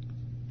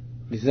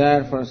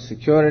 desire for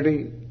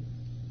security.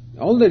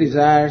 All the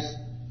desires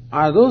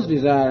are those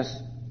desires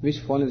which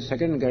fall in the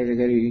second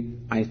category.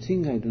 I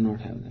think I do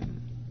not have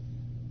them.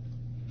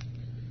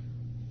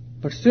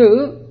 But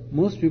still,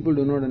 most people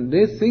do not, and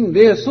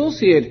they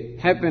associate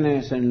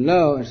happiness and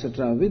love,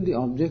 etc. with the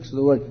objects of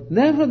the world.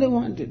 Therefore they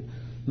want it.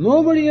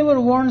 Nobody ever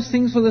wants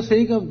things for the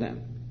sake of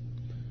them.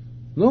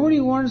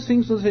 Nobody wants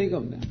things for the sake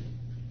of them.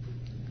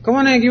 Come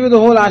on, I give you the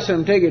whole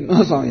ashram, take it.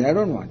 No, Swami, I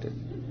don't want it.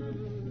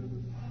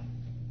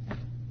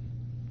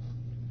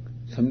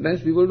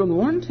 Sometimes people don't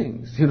want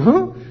things,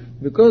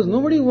 because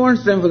nobody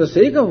wants them for the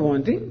sake of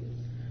wanting.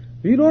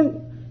 We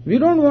don't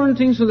want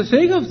things for the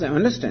sake of them,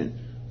 understand?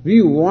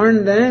 We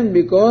want them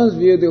because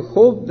we have the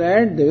hope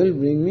that they will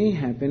bring me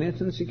happiness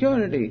and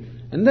security.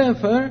 And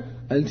therefore,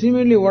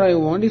 ultimately what I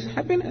want is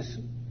happiness.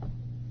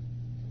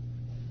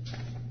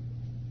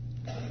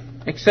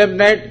 Except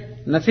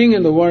that nothing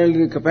in the world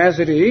has the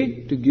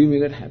capacity to give me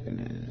that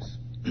happiness.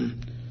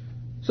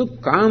 So,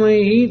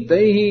 kamaihi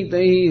taihi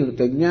taihi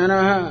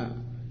hritajnanaha.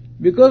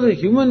 Because the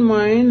human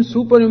mind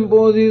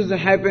superimposes the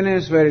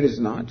happiness where it is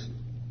not.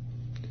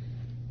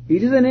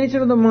 It is the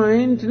nature of the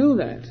mind to do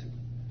that.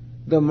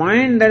 The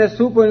mind that has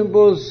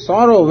superimposed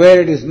sorrow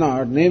where it is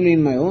not, namely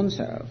in my own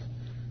self,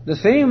 the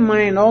same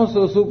mind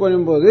also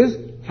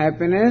superimposes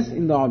happiness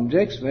in the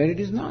objects where it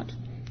is not,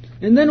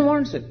 and then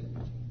wants it.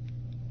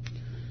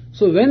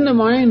 So when the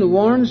mind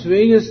wants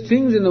various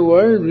things in the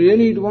world,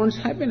 really it wants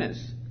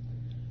happiness,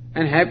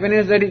 and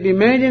happiness that it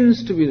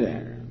imagines to be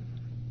there.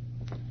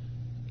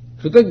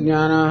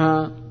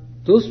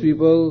 Hritajnanaha, those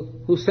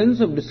people whose sense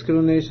of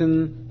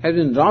discrimination has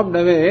been dropped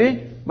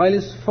away by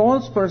his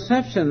false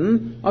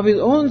perception of his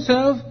own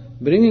self,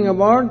 bringing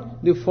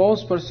about the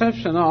false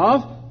perception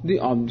of the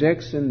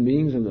objects and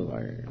beings of the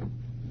world.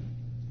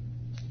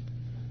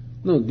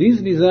 Now,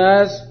 these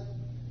desires,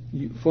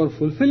 for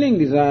fulfilling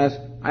desires,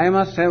 I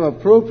must have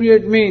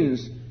appropriate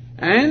means,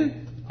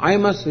 and I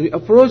must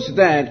approach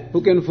that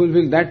who can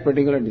fulfill that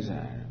particular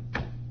desire.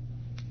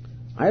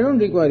 I don't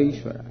require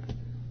Ishvara.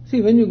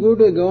 See, when you go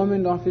to a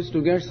government office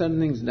to get certain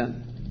things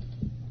done,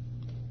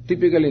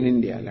 typically in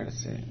India, let us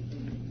say,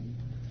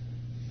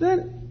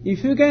 then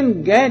if you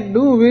can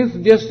do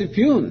with just a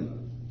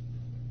peon,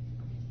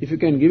 if you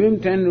can give him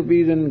 10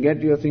 rupees and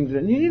get your things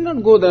done, you need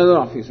not go to the other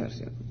officers.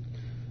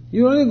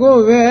 You only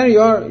go where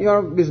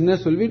your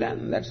business will be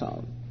done, that's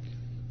all.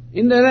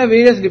 In the other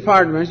various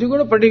departments, you go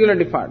to a particular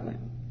department.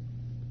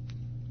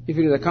 If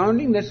it is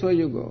accounting, that's where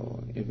you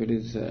go. If it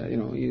is,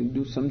 you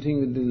do something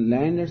with the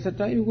land,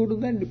 etc., you go to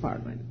that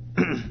department,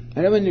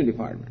 revenue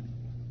department.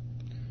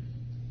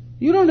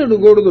 You don't have to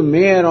go to the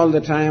mayor all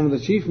the time, the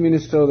chief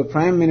minister, or the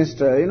prime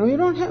minister, you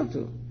don't have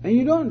to. And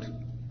you don't.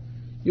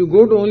 You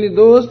go to only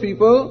those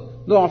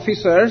people, the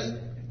officers,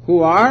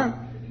 who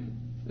are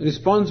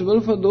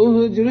responsible for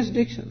those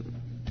jurisdiction.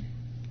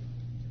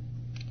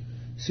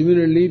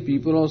 Similarly,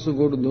 people also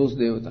go to those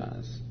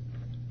devatas.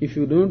 If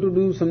you don't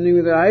do something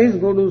with the eyes,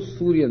 go to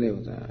Surya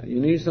Devata.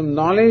 You need some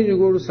knowledge, you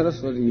go to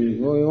Saraswati.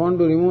 You want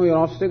to remove your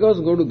obstacles,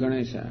 go to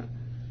Ganesha.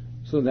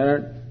 So there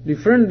are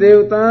different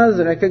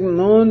devatas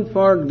known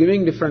for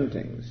giving different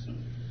things.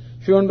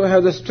 If you want to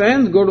have the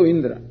strength, go to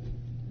Indra.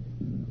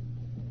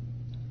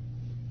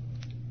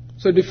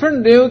 So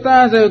different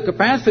devatas have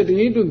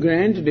capacity to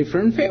grant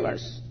different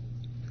favors.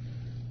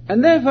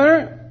 And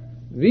therefore,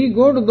 We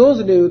go to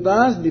those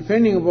devatas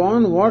depending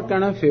upon what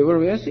kind of favor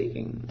we are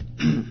seeking.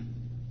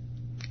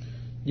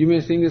 You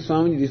may think,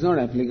 Swamiji, this is not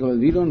applicable.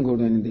 We don't go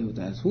to any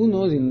devatas. Who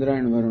knows Indra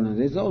and Varuna?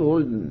 It's all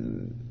old.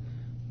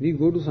 We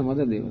go to some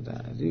other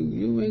devatas.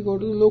 You may go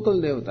to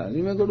local devatas.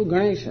 You may go to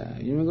Ganesha.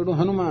 You may go to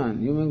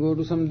Hanuman. You may go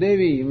to some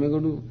Devi. You may go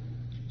to...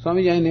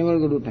 Swamiji, I never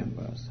go to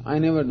temples. I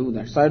never do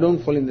that. So I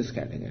don't fall in this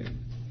category.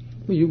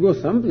 You go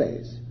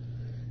someplace.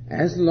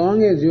 As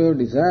long as you have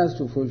desires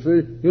to fulfill,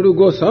 you have to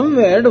go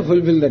somewhere to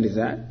fulfill the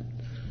desire.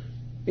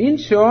 In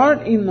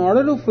short, in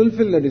order to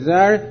fulfill the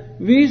desire,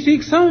 we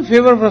seek some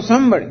favor from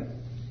somebody.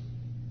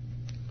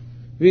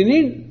 We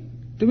need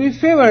to be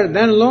favored,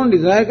 then alone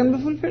desire can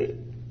be fulfilled.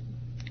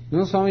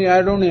 No, Swami,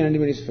 I don't need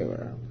anybody's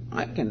favor.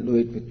 I can do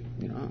it with,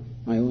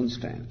 my own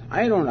strength.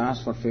 I don't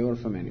ask for favor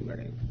from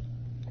anybody.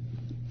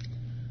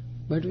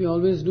 But we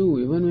always do.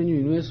 Even when you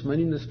invest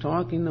money in the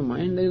stock, in the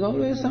mind there is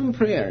always some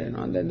prayer,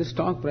 that the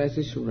stock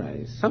prices should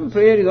rise. Some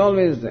prayer is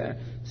always there.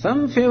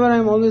 Some favor I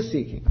am always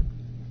seeking.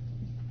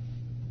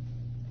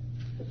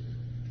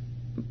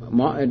 At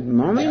the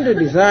moment a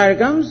desire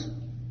comes,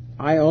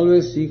 I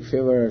always seek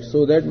favor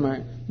so that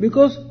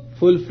because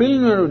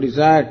fulfillment of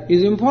desire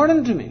is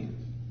important to me.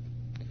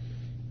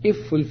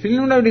 If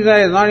fulfillment of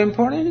desire is not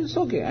important, it's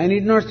okay. I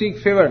need not seek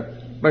favor.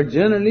 But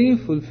generally,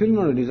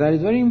 fulfillment of desire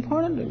is very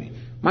important to me.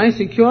 My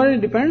security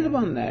depends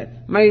upon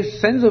that. My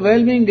sense of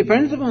well-being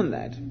depends upon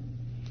that.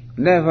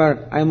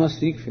 Therefore, I must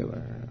seek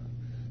favor.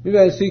 Maybe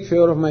I'll seek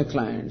favor of my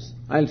clients.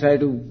 I'll try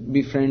to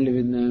be friendly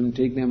with them,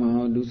 take them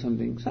out, do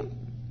something.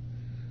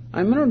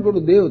 I may not go to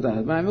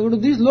devatas, but I may go to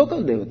these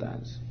local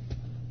devatas.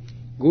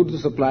 Go to the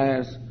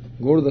suppliers,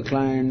 go to the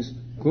clients,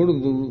 go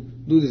to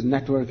do this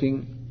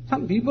networking.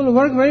 Some people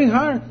work very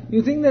hard.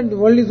 You think that the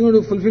world is going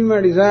to fulfill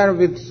my desire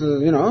with,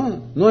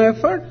 no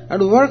effort? I have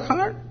to work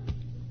hard.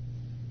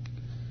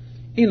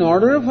 In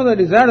order for the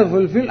desire to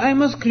fulfill, I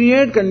must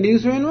create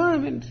conducive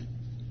environment.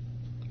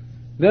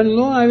 Then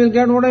alone I will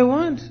get what I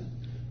want.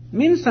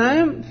 Means I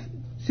am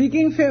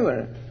seeking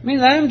favor.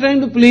 Means I am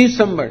trying to please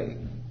somebody.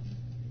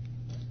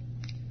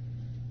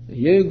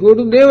 Here you go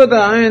to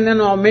Devata and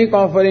then make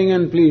offering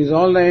and please.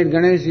 All right,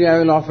 Ganesh, I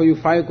will offer you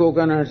 5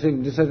 coconuts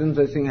if this certain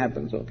thing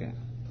happens, okay.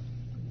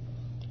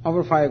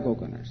 Offer 5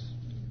 coconuts.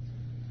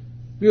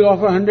 We will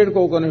offer 100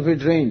 coconuts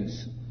if it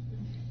rains.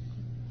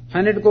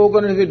 100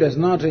 coconuts if it does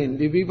not rain.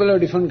 The people have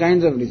different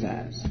kinds of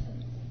desires.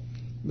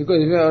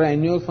 Because if our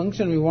annual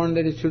function, we want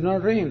that it should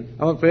not rain.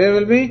 Our prayer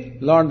will be,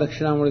 Lord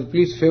Dakshinamurti,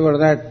 please favor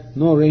that,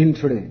 no rain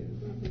today.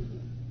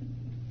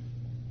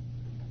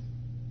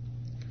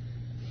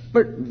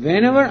 But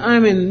whenever I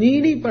am a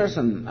needy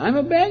person, I am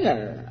a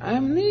beggar, I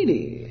am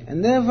needy,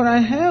 and therefore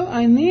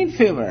I need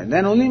favor,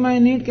 then only my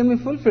need can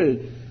be fulfilled.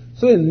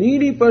 So a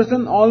needy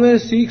person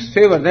always seeks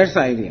favor, that's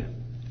the idea.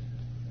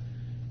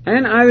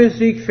 And I will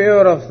seek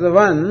favor of the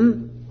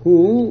one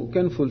who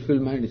can fulfill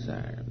my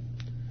desire.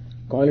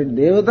 Call it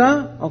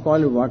Devata or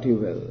call it what you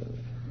will.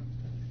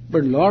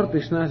 But Lord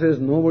Krishna says,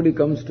 nobody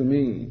comes to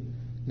me.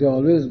 They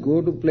always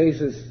go to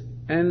places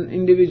and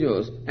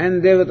individuals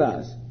and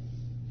Devatas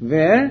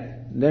where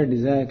their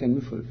desire can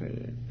be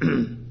fulfilled.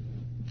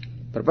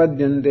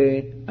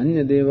 Prapadyante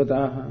anya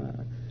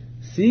devataha.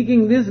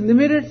 Seeking these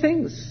limited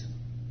things.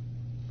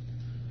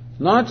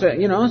 Not,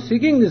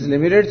 seeking these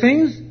limited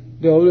things,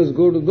 they always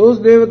go to those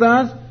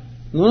devatas.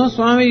 No,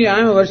 Swami, I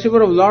am a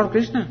worshipper of Lord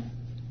Krishna.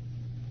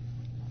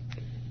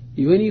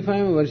 Even if I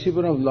am a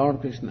worshipper of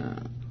Lord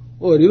Krishna,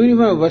 or even if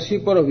I am a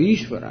worshipper of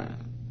Ishvara,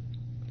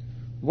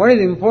 what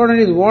is important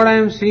is what I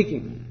am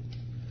seeking.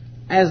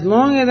 As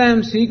long as I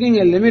am seeking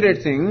a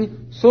limited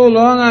thing, so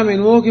long I am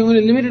invoking only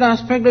a limited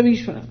aspect of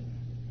Ishvara.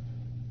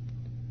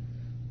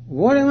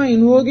 What am I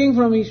invoking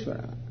from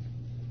Ishvara?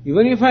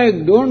 Even if I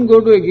don't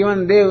go to a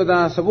given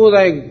devata, suppose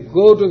I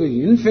go to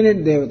the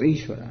infinite devata,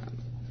 Ishvara.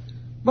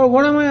 But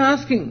what am I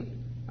asking?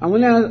 I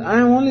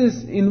am only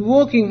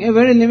invoking a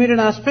very limited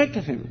aspect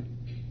of him.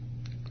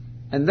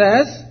 And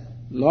thus,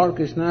 Lord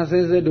Krishna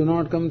says they do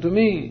not come to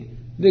me.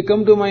 They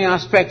come to my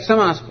aspect, some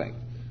aspect.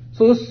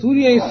 So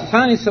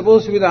sun is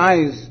supposed to be the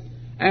eyes,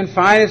 and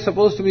fire is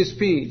supposed to be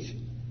speech,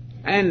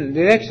 and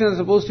direction is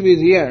supposed to be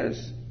the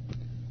ears.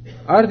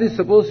 Earth is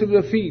supposed to be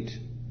the feet.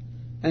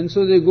 And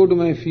so they go to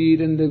my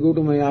feet, and they go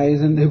to my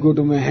eyes, and they go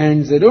to my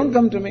hands. They don't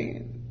come to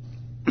me.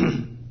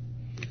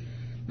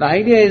 The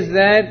idea is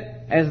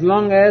that as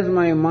long as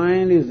my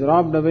mind is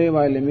robbed away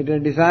by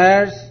limited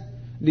desires,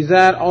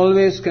 desire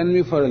always can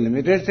be for a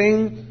limited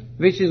thing,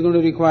 which is going to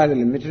require a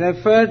limited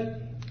effort,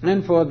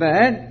 and for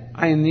that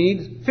I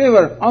need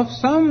favor of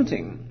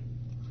something.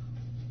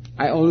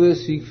 I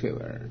always seek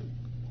favor,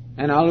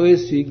 and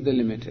always seek the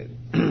limited.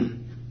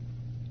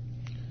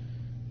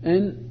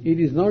 And it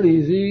is not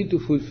easy to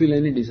fulfill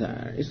any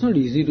desire. It's not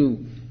easy to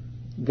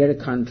get a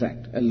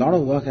contract. A lot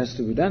of work has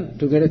to be done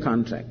to get a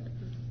contract.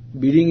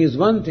 Bidding is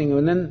one thing,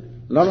 and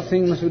then a lot of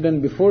things must be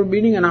done before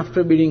bidding and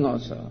after bidding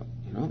also.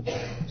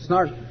 It's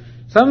not.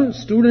 Some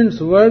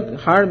students work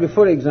hard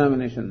before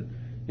examination.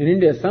 In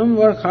India, some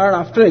work hard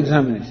after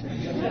examination.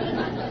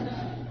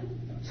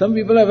 Some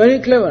people are very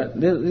clever.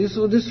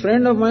 This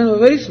friend of mine was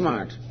very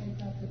smart.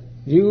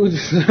 Huge,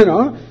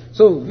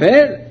 So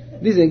where,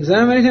 these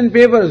examination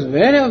papers,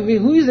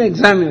 who is the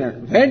examiner?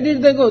 Where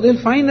did they go?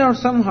 They'll find out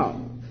somehow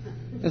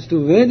as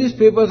to where these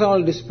papers are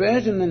all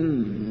dispatched and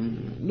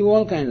then do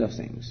all kinds of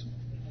things.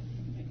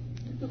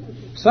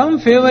 Some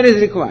favor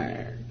is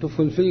required to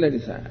fulfill the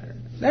desire.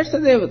 That's the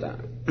devata.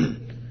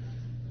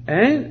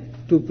 And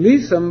to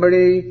please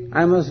somebody,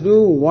 I must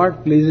do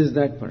what pleases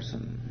that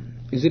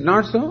person. Is it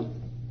not so?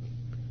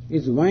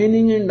 It's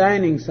wining and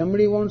dining.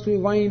 Somebody wants to be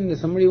wined,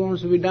 somebody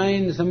wants to be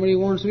dined, somebody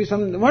wants to be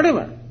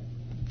whatever.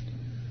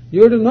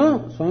 You have to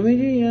know,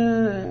 Swamiji,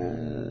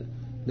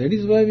 that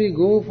is why we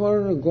go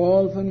for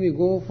golf and we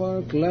go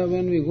for club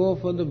and we go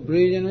for the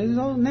bridge, and it's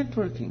all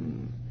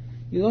networking.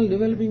 It's all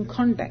developing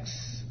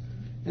contacts.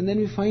 And then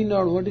we find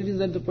out what it is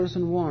that the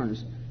person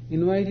wants.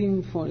 Invite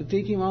him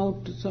take him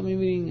out to some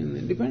evening, and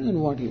it depends on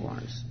what he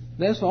wants.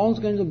 That's all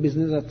kinds of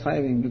business are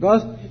thriving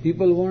because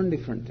people want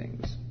different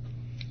things.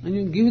 And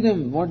you give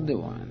them what they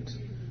want.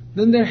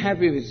 Then they're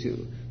happy with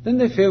you. Then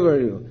they favor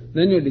you.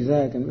 Then your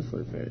desire can be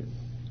fulfilled.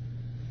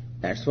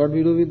 That's what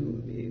we do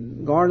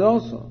with God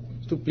also.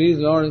 To please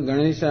Lord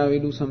Ganesha we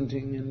do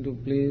something, and to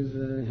please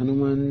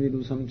Hanuman we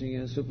do something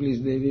else, to please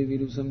Devi we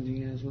do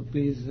something else, to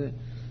please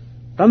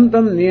tam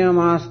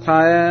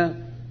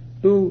niyamasthaya.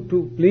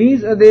 To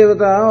please a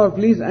devata or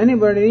please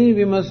anybody,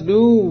 we must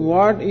do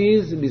what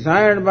is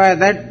desired by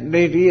that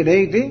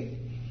deity,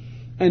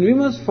 and we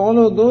must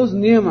follow those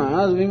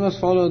niyamas, we must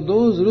follow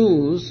those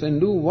rules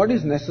and do what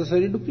is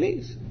necessary to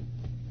please.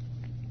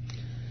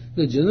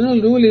 The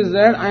general rule is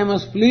that I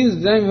must please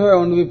them who I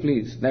want to be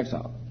pleased, that's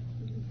all.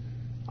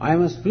 I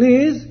must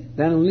please,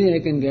 then only I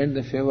can get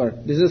the favor.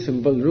 This is a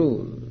simple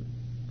rule.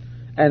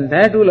 And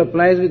that rule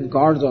applies with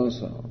gods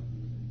also.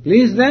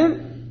 Please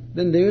them,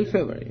 then they will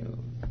favor you.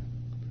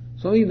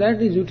 So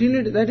that is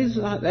utility,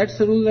 that's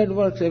the rule that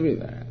works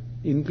everywhere,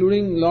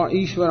 including Lord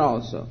Ishvara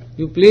also.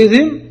 You please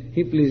him,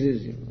 he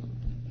pleases you.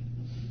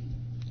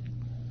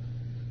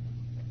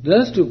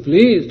 Thus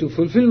to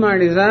fulfill my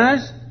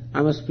desires,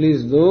 I must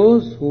please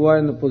those who are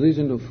in the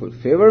position to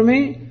favor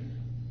me.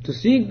 To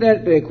seek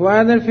that, to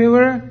acquire their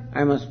favor,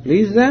 I must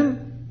please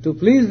them. To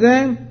please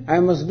them,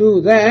 I must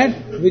do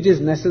that which is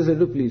necessary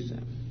to please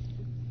them.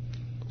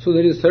 So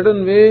there is a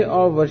certain way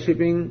of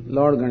worshipping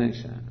Lord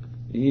Ganesha.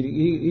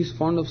 He is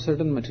fond of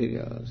certain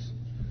materials.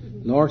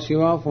 Lord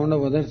Shiva fond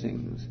of other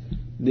things.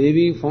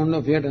 Devi fond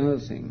of yet another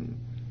thing.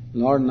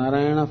 Lord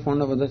Narayana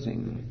fond of other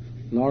things.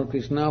 Lord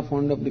Krishna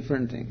fond of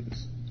different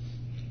things.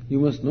 You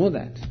must know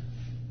that.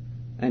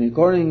 And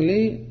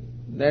accordingly,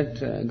 that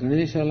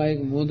Ganesha likes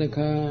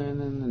modaka,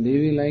 and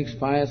Devi likes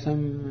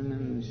payasam,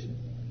 and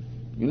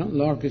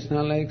Lord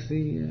Krishna likes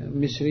the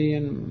mishri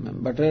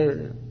and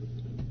butter.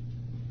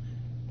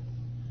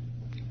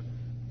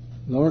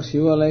 Lord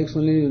Shiva likes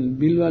only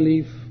bilva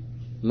leaf.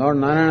 Lord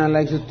Narayana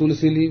likes the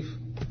tulsi leaf.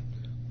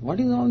 What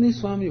is all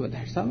this, Swami? But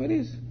that's how it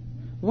is.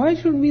 Why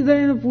should be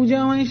there in a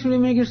puja? Why should we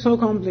make it so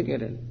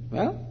complicated?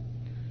 Well,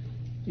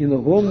 in the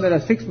home there are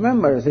 6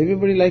 members.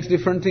 Everybody likes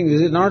different things.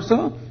 Is it not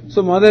so?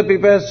 So mother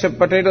prepares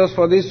potatoes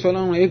for this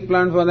fellow,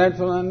 eggplant for that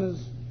fellow. And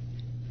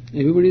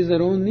everybody has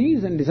their own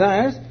needs and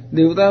desires.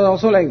 Devatas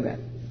also like that.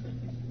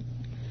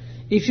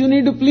 If you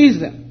need to please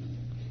them,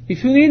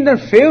 if you need their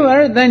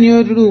favor, then you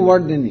have to do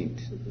what they need.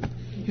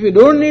 If you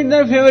don't need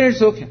their favor,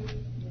 it's okay.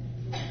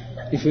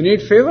 If you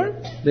need favor,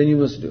 then you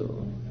must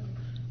do.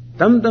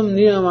 Tam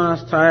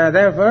niyamasthaya,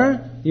 therefore,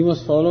 you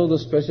must follow the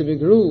specific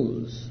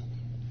rules.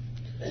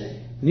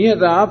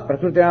 Niyata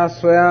prakrutya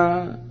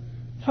swaya.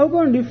 How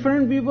come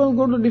different people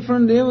go to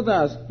different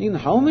devatas? In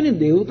how many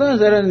devatas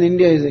there are in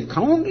India? Is it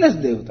countless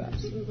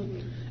devatas?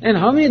 And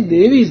how many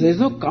devis? There is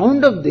no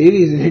count of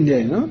devis in India,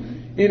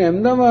 In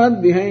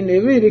Ahmedabad, behind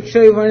every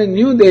rickshaw you find a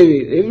new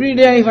devi. Every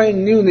day I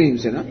find new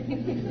names,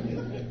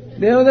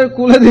 They have their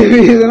Kula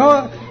Devis,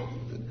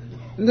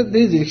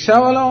 This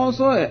rickshawala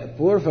also, a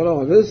poor fellow,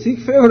 always seek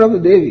favor of the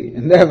Devi.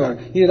 And therefore,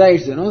 he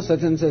writes,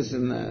 such and such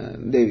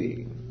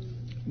Devi.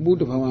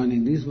 Bhuta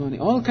Bhavani, this Bhavani,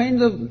 all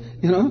kinds of,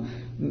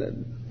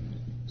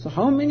 So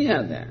how many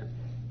are there?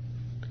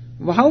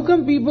 How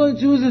come people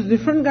choose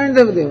different kinds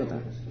of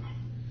devatas?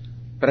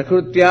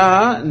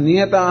 Prakrutya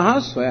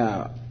niyataha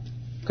swaya.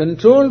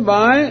 Controlled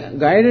by,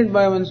 guided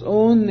by one's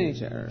own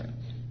nature.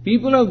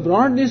 People have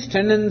brought these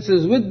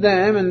tendencies with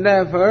them, and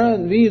therefore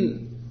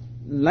we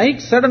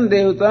like certain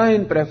devata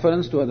in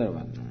preference to other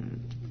one.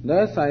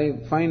 Thus I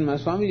find my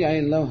Swamiji, I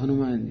love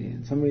Hanumanji,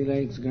 and somebody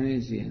likes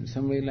Ganeshji, and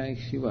somebody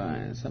likes Shiva,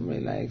 and somebody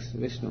likes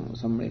Vishnu,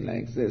 somebody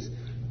likes this.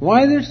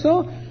 Why is it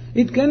so?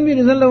 It can be a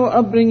result of our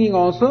upbringing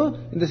also,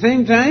 at the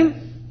same time,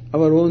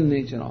 our own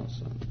nature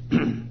also.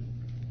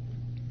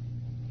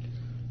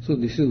 So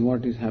this is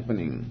what is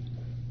happening.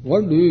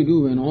 What do you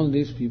do when all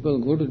these people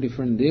go to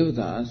different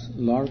devatas,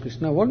 Lord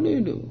Krishna, what do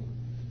you do?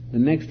 The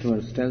next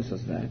verse tells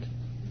us that.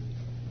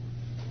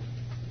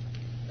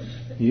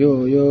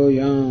 Yo yo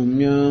yam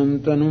yam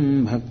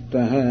tanum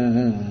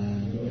bhaktaha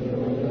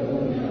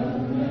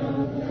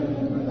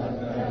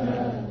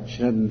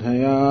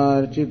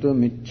shraddhaya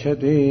architum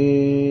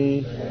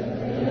icchati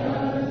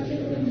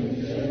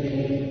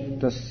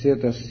tasya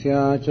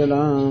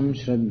tasyachalam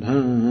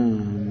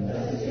shraddham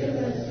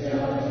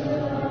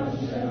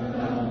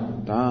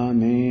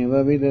tameva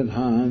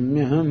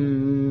vidadhamyaham.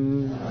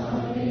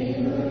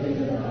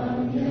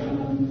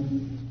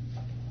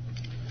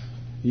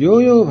 Yo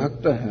yo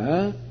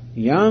bhaktah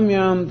yam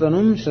yam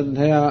tanum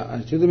shraddhaya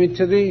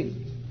architamichchati.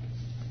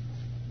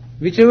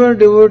 Whichever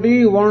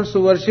devotee wants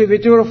to worship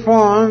whichever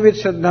form with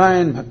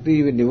shraddha and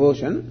bhakti, with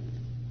devotion.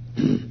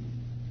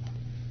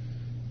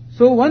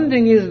 So one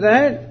thing is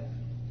that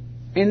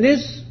in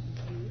this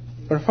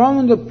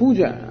performance of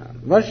puja,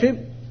 worship,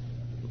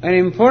 an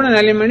important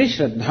element is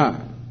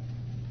shraddha.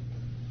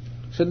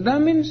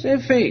 Shraddha means a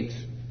faith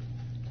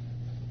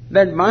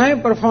that by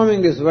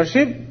performing this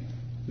worship,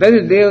 that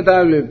is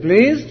Devata will be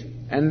pleased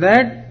and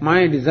that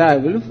my desire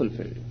will be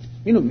fulfilled.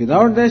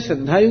 Without that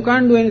shraddha you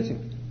can't do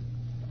anything.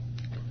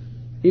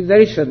 If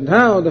there is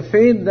shraddha or the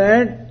faith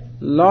that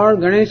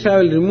Lord Ganesha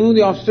will remove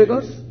the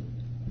obstacles,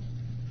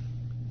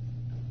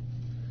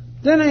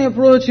 then I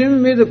approach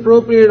him with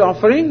appropriate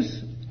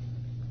offerings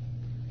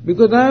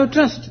because I have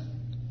trust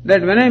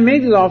that when I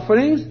make these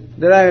offerings,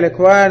 that I will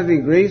acquire the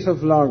grace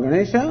of Lord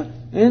Ganesha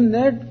and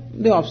that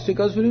the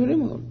obstacles will be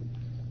removed.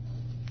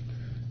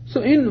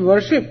 So in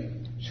worship,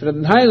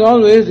 shraddha is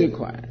always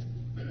required.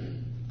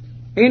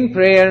 In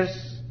prayers,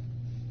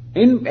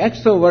 in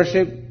acts of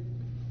worship,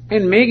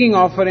 in making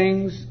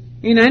offerings,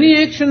 in any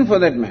action for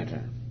that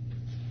matter.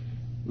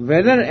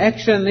 Whether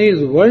action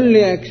is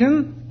worldly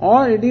action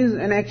or it is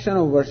an action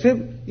of worship,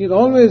 it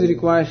always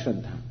requires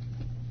shraddha.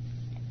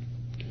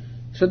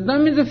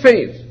 Shraddha means the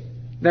faith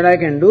that I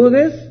can do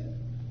this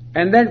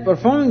and that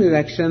performing this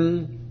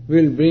action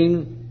will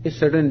bring a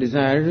certain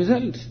desired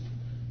result.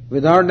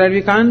 Without that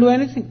we can't do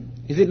anything.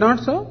 Is it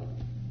not so?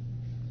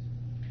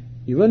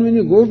 Even when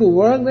you go to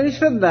work, there is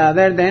shraddha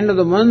that at the end of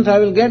the month I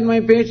will get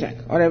my paycheck,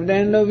 or at the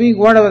end of the week,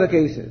 whatever the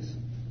case is.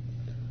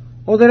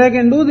 Or that I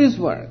can do this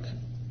work.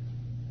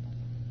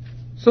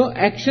 So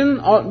action,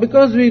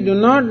 because we do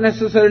not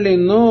necessarily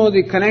know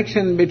the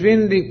connection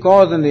between the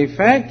cause and the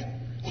effect,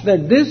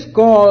 that this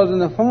cause in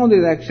the form of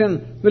this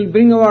action will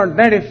bring about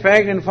that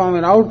effect and form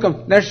an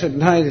outcome, that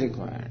shraddha is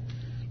required.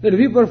 That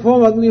we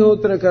perform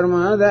Agnihotra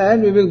karma, that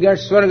we will get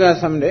Swarga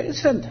someday,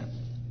 is shraddha.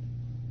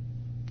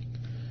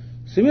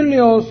 Similarly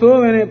also,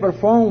 when I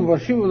perform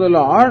worship of the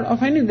Lord,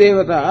 of any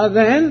devata,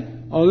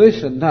 then always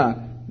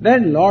shraddha,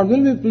 that Lord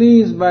will be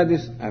pleased by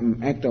this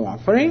act of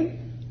offering,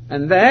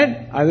 and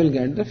that I will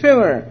get the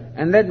favor,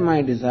 and that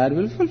my desire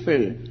will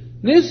fulfill.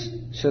 This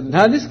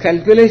shraddha, this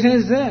calculation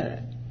is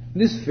there.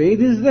 This faith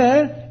is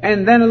there,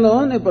 and then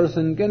alone a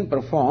person can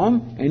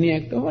perform any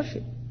act of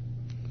worship.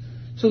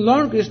 So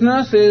Lord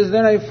Krishna says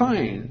that I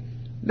find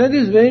that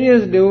these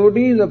various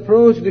devotees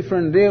approach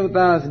different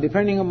devatas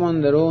depending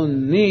upon their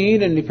own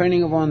need and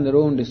depending upon their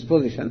own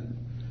disposition.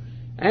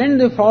 And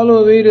they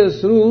follow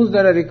various rules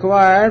that are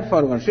required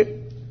for worship.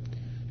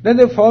 That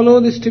they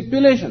follow the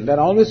stipulation. There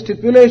are always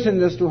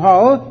stipulations as to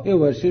how a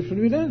worship should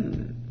be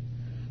done.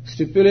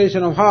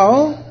 Stipulation of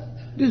how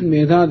this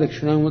Medha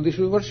Dakshinamurti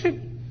should worship.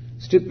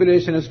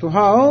 Stipulation as to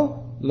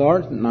how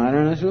Lord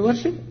Narayana should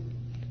worship.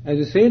 As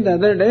you said the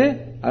other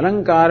day,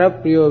 Alankara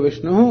Priyo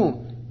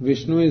Vishnu.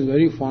 Vishnu is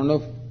very fond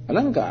of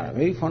alankara,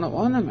 very fond of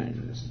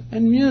ornaments,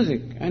 and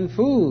music, and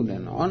food,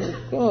 and all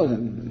clothes,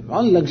 and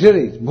all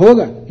luxuries.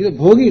 Bhoga. He is a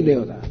bhogi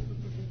devata.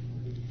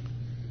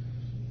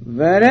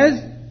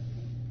 Whereas,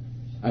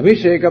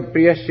 Abhisheka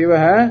Priya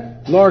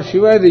Shiva, Lord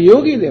Shiva is a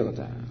yogi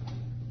devata.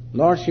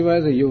 Lord Shiva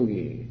is a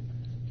yogi.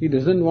 He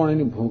doesn't want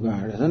any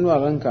bhoga, doesn't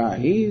want alankara.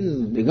 He is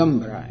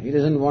digambara. He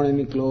doesn't want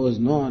any clothes,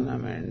 no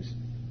ornaments.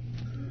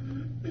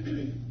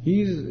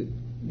 He's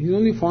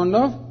only fond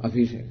of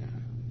Abhisheka.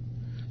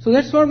 So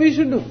that's what we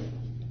should do.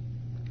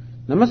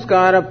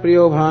 Namaskara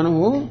Priyo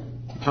Bhanu.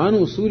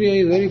 Bhanu, Surya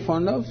is very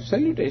fond of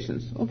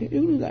salutations. Okay,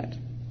 you do that.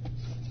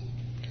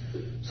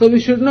 So we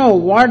should know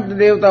what the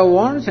Devata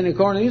wants, and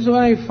accordingly, so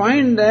when I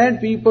find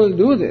that people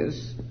do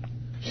this,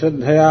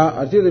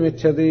 Shraddhaya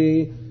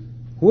Architamichchati,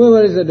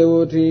 whoever is a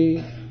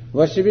devotee,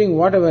 worshipping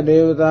whatever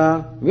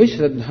Devata, with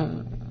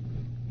Shraddha.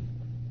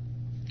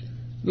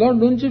 Lord,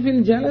 don't you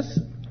feel jealous?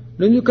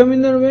 Don't you come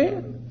in their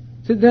way?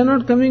 See, they are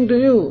not coming to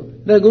you.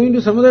 They are going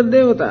to some other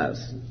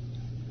devatas.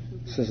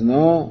 He says,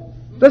 no.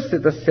 Tasya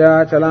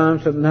tasya chalam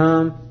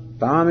shraddham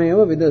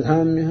tameva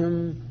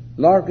vidadhamyaham.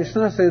 Lord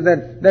Krishna says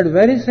that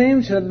very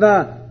same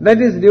shraddha that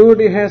his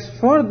devotee has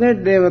for that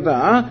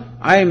devata,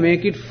 I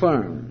make it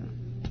firm.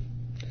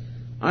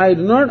 I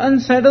do not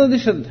unsettle the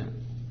shraddha.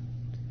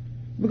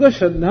 Because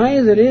shraddha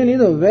is really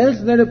the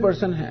wealth that a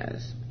person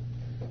has.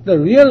 The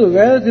real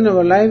wealth in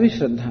our life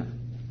is shraddha.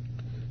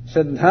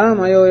 Shraddha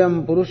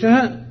mayoyam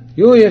purusha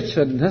yo yat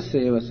shraddha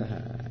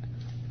sevasaha.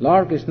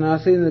 Lord Krishna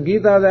says in the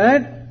Gita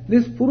that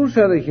this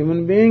Purusha, the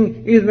human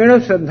being, is made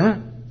of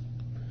Shraddha.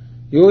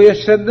 Yo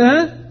yas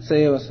Shraddha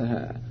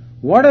Sayevasaha.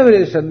 Whatever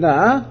is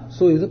Shraddha,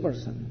 so is the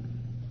person.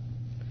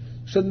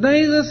 Shraddha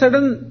is a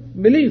certain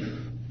belief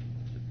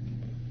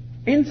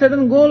in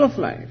certain goal of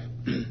life,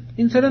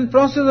 in certain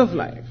process of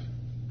life.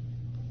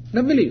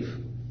 The belief.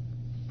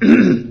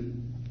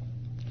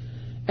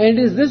 And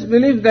it is this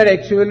belief that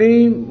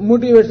actually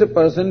motivates a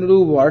person to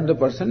do what the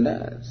person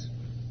does.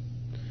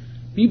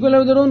 People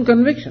have their own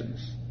convictions,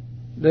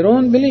 their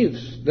own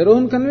beliefs, their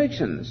own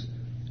convictions,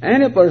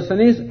 and a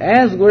person is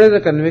as good as the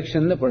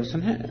conviction the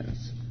person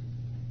has.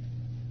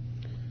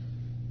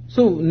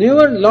 So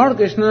never, Lord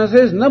Krishna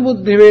says, na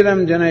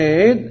buddhivedam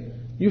janayed,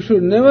 you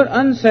should never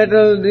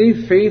unsettle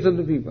the faith of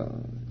the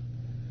people.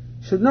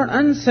 Should not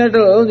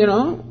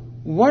unsettle,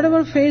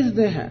 whatever faith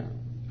they have.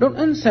 Don't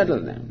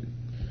unsettle them.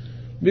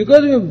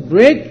 Because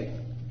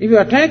if you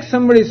attack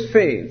somebody's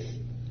faith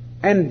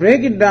and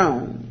break it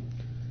down,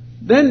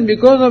 then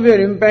because of your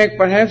impact,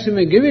 perhaps he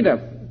may give it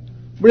up.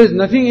 But he has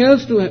nothing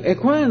else to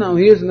acquire now.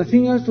 He has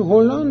nothing else to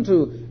hold on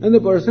to. And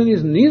the person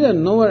is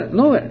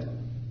nowhere.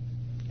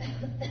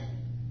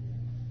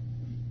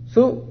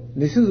 So,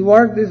 this is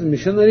what these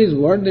missionaries,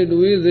 what they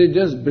do is they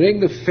just break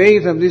the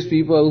faith of these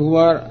people who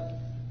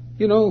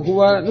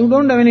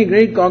don't have any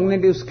great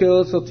cognitive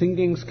skills or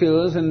thinking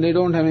skills, and they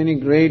don't have any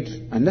great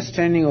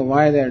understanding of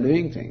why they are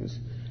doing things.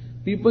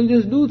 People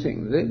just do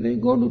things. They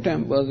go to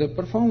temples, they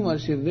perform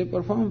worship, they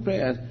perform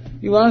prayers.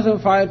 You ask him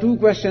 2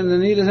 questions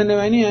and he doesn't have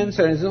any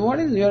answer. He says, what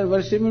is you are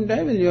worshipping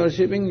devil? You are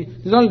worshipping,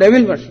 it's all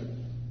devil worship.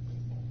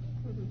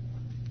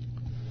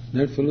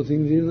 That fellow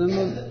thinks he is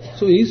unknown.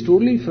 So he is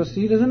totally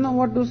frustrated. He doesn't know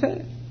what to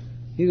say.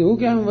 He says,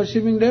 okay, I am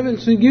worshipping devil.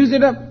 So he gives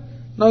it up.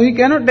 Now he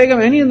cannot take up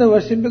any of the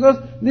worship because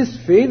this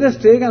faith has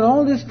taken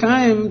all this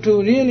time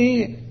to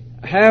really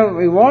have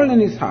evolved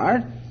in his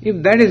heart.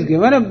 If that is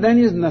given up, then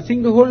he has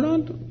nothing to hold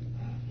on to.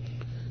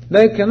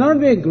 There cannot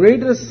be a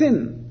greater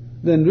sin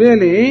than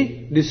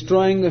really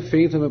destroying the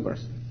faith of a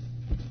person.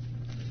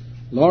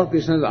 Lord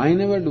Krishna says, I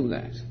never do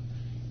that.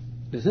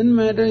 Doesn't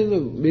matter if the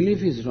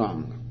belief is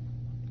wrong.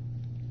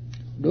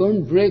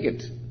 Don't break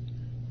it.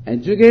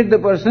 Educate the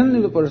person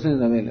if the person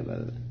is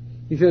available.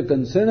 If you are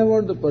concerned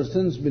about the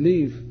person's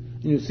belief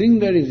and you think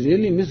that is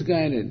really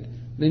misguided,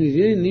 then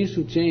he really needs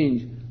to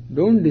change.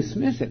 Don't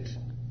dismiss it.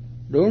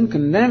 Don't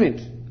condemn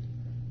it.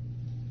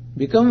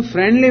 Become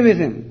friendly with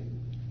him.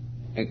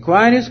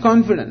 Acquire his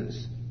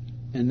confidence.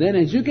 And then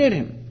educate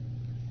him.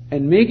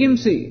 And make him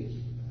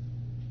see.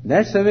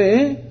 That's the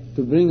way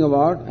to bring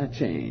about a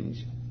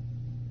change.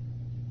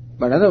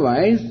 But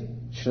otherwise,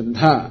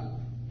 Shraddha,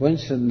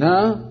 one's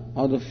Shraddha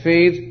or the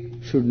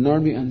faith should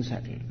not be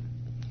unsettled.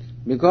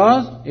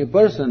 Because a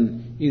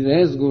person is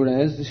as good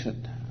as the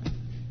Shraddha.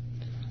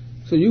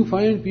 So you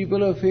find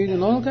people of faith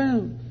and all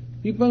kinds of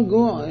people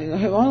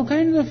have all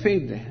kinds of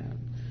faith they have.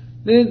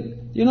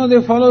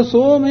 They follow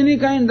so many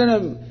kinds that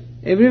are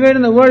everywhere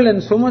in the world,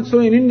 and so much so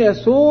in India,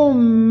 so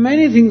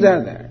many things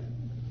are there.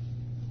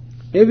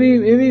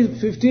 Every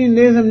 15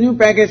 days a new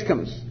package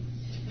comes.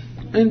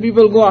 And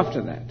people go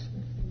after that.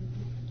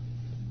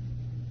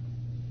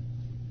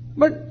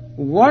 But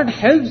what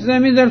helps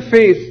them is their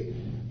faith.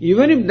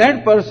 Even if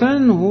that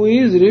person who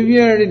is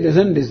revered, it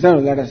doesn't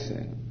deserve, let us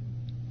say.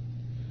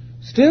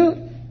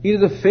 Still, it is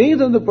the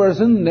faith of the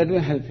person that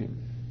will help him.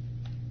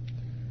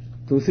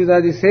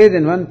 Tulsidas says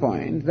in one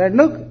point that,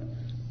 look,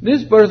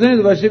 this person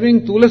is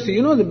worshipping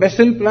Tulasi, the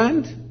basil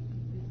plant?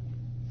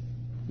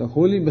 The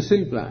holy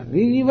basil plant.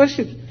 He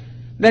worships.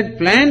 That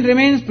plant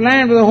remains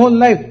plant for the whole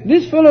life.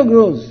 This fellow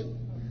grows.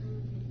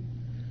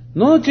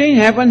 No change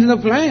happens in the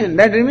plant.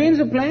 That remains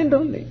a plant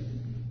only.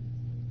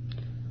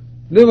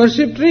 They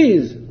worship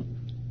trees.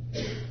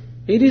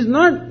 It is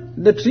not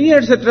the tree,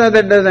 etc.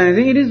 that does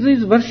anything. It is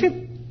his worship.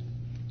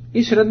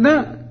 His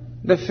Shraddha.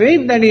 The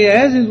faith that he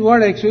has is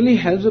what actually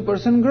helps a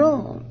person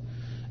grow.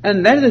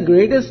 And that is the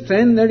greatest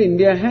strength that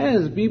India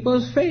has,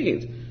 people's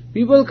faith.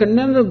 People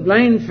condemn the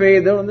blind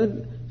faith.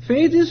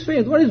 Faith is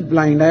faith. What is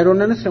blind? I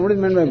don't understand what is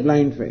meant by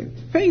blind faith.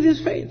 Faith is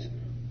faith.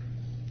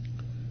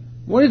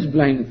 What is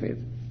blind faith?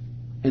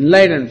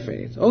 Enlightened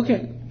faith.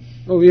 Okay.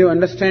 We have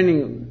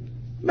understanding.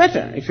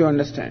 Better if you are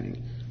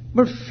understanding.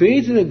 But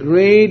faith is a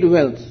great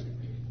wealth.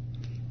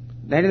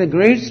 That is a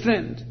great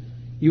strength.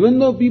 Even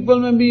though people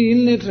may be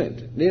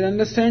illiterate, they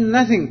understand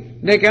nothing.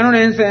 They cannot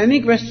answer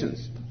any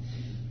questions.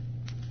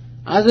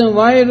 Ask them,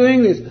 why are you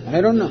doing this?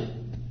 I don't know.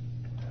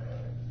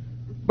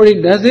 But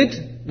he does it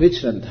with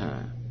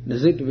Shraddha,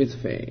 does it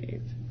with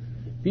faith.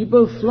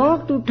 People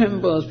flock to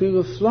temples,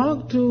 people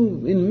flock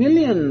in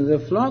millions, they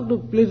flock to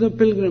places of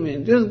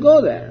pilgrimage. Just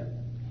go there.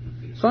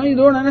 So you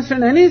don't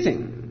understand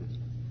anything.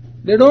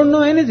 They don't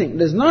know anything. It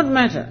does not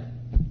matter.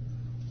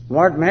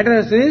 What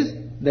matters is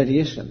that he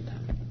is Shraddha.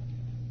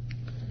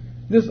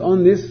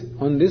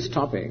 On this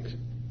topic,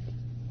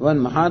 one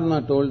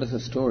Mahatma told us a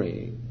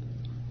story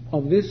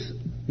of this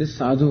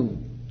sadhu,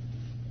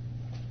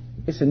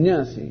 a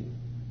sannyasi,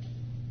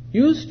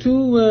 used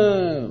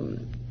to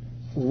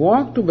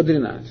walk to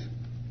Badrinath,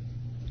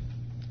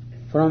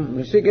 from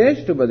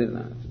Rishikesh to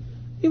Badrinath.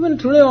 Even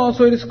today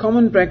also it is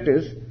common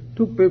practice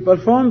to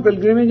perform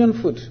pilgrimage on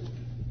foot.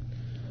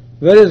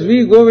 Whereas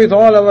we go with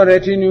all our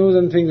retinues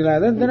and things like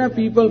that, there are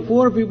people,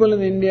 poor people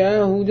in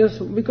India who just,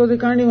 because they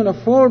can't even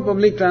afford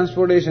public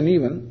transportation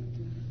even,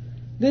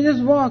 they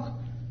just walk.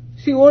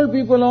 See old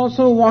people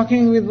also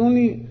walking with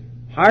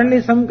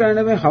hardly some kind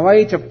of a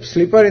Hawaii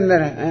slipper in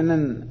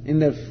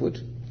their foot.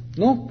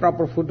 no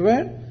proper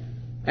footwear,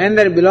 and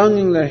their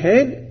belonging in their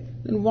head,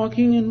 then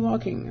walking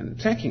and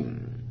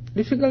trekking,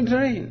 difficult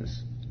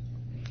terrains.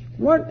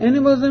 What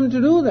enables them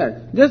to do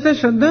that? Just a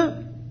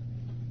Shraddha.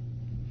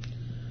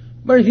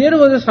 But here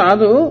was a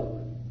sadhu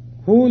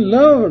who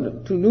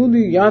loved to do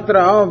the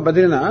yatra of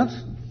Badrinath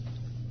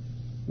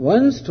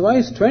once,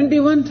 twice,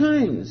 21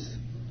 times.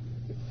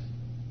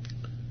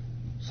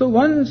 So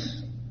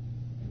once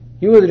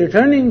he was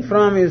returning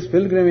from his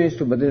pilgrimage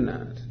to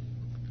Badrinath,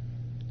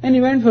 and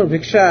he went for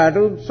bhiksha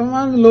to some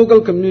of the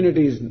local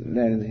communities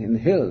there in the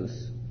hills.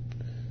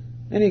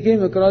 And he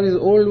came across this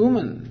old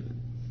woman.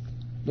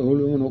 The old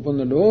woman opened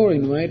the door,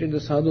 invited the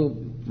sadhu,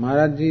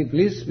 Maharajji,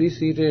 please be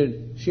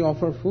seated. She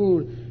offered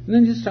food. And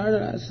then she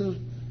started asking,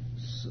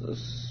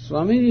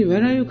 Swamiji,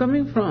 where are you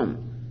coming from?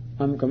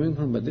 I'm coming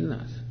from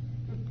Badrinath.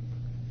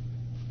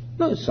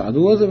 No,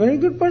 sadhu was a very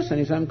good person.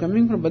 He said, I'm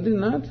coming from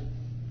Badrinath.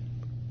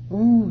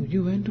 Oh,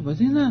 you went to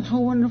Badrinath? How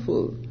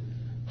wonderful.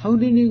 How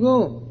did you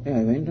go? Yeah,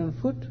 I went on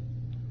foot.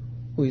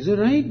 Oh, is it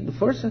right? The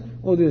first time?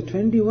 Oh, there were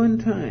 21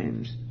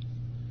 times.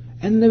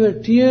 And there were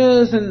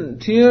tears in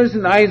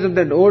the eyes of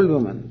that old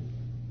woman.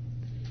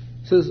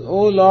 Says,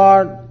 oh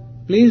Lord,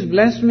 please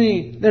bless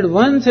me that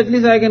once at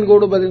least I can go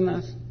to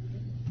Badrinath.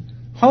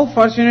 How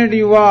fortunate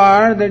you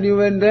are that you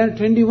went there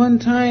 21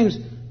 times.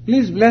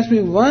 Please bless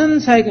me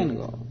once I can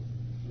go.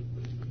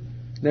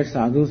 That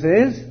sadhu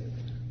says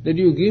that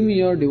you give me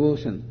your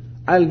devotion.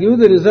 I'll give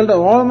the result of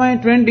all my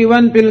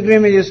 21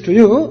 pilgrimages to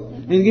you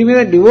and give me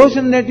the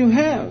devotion that you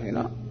have,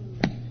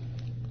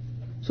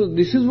 So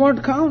this is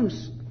what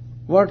counts.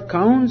 What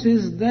counts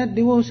is that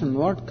devotion.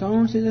 What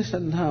counts is a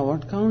Shraddha.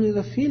 What counts is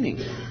a feeling.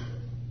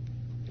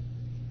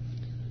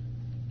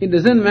 It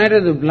doesn't matter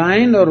the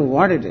blind or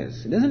what it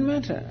is. It doesn't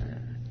matter.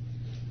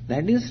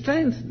 That is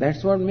strength.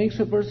 That's what makes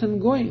a person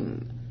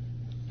going.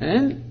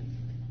 And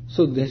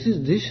so this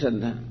is this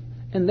Shraddha.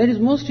 And that is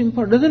most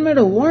important. Doesn't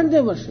matter what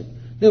they worship.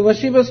 They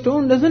worship a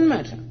stone, doesn't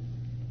matter.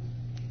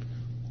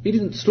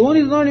 Stone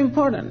is not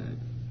important.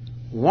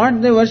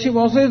 What they worship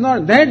also is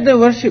not. That they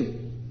worship.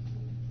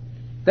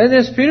 That is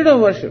the spirit of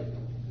worship.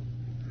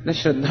 The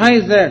Shraddha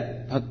is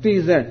there. Bhakti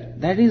is there.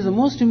 That is the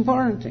most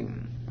important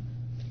thing.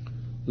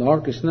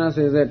 Lord Krishna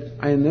says that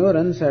I never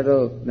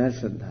unsettle that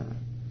Shraddha.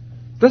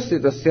 Tasya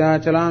tasya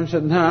chalam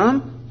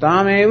Shraddham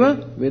tam eva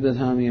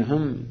vedadhami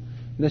aham.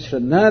 The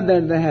Shraddha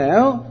that they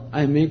have,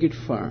 I make it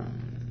firm.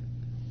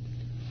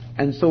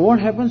 And so what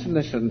happens in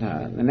the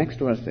Shraddha? The next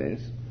verse says,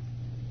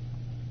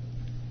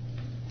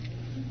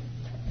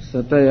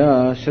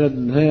 Sataya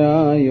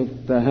Shraddhaya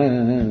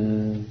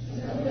Yuktaha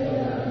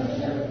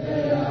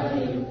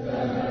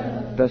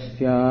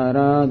Tasya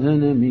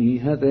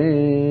Radhanamihate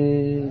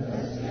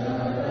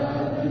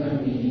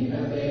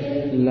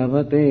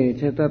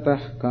Lavate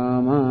Chetatah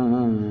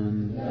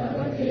Kaman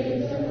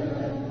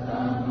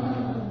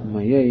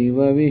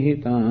Mayaiva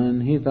Vihitan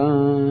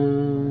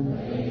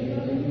Hitan.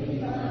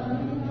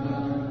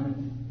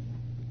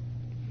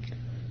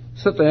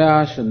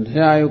 Sataya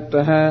Shraddhaya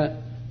Yuktaha,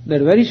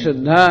 that very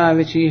Shraddha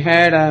which he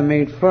had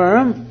made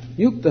firm,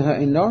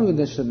 Yuktaha, endowed with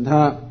the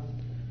Shraddha.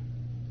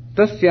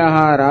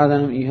 Tasyaha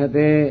Radhanam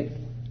Ihate,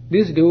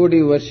 this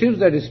devotee worships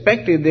the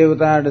respected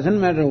Devata, doesn't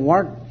matter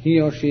what he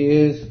or she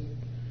is.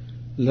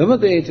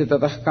 Lavate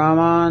Chetatah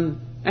Kaman,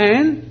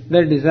 and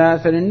their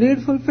desires are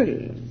indeed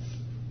fulfilled.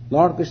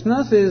 Lord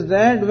Krishna says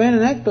that when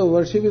an act of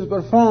worship is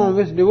performed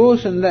with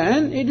devotion,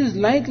 then it is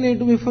likely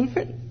to be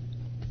fulfilled.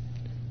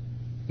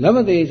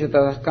 Lavate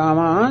Chetatah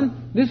Kaman,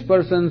 this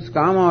person's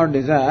kama or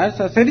desires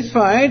are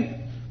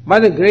satisfied by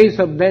the grace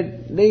of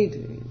that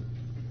deity.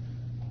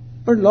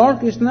 But Lord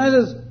Krishna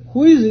says,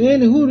 who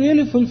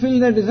really fulfills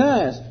their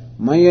desires?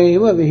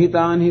 Mayaiva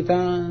vihitan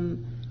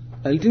hitan.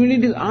 Ultimately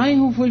it is I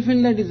who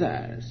fulfill their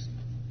desires.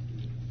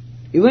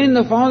 Even in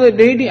the form of the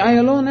deity, I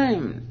alone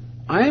am.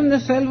 I am the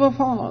self of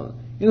all.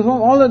 In the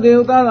form of all the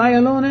devatas, I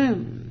alone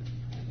am.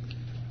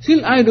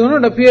 Still, I do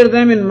not appear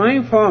them in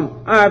my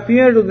form. I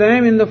appear to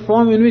them in the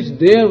form in which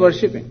they are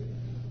worshipping.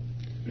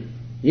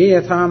 Ye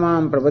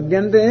yathamam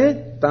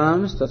prapadyante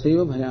tam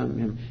tasaiva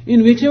bhajamyam.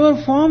 In whichever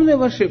form they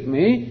worship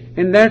me,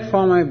 in that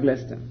form I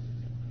bless them.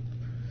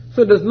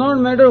 So it does not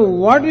matter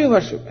what we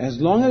worship,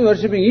 as long as we are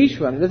worshipping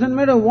Ishvara, it doesn't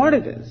matter what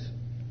it is.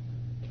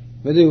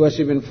 Whether you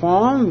worship in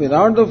form,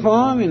 without the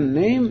form, in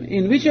name,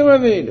 in whichever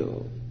way you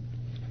do.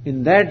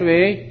 In that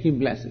way, he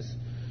blesses.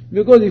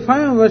 Because if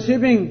I am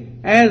worshipping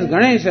as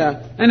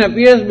Ganesha and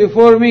appears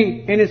before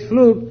me in his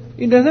flute,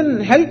 it doesn't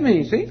help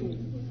me, see?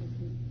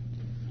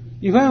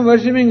 If I am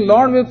worshipping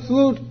Lord with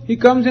flute, he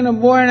comes in a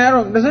bow and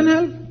arrow, it doesn't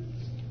help.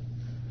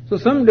 So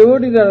some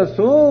devotees are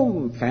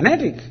so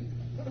fanatic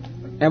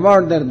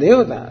about their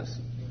devatas.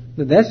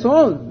 That's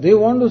all. They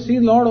want to see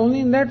Lord only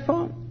in that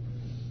form.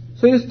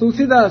 So is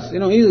Tulsidas,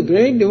 he is a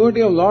great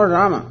devotee of Lord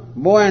Rama,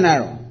 bow and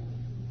arrow.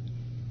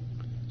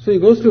 So he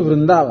goes to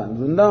Vrindavan.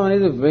 Vrindavan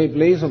is a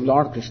place of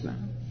Lord Krishna.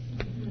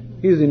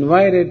 He is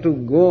invited to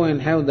go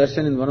and have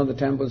darshan in one of the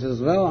temples as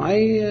well. I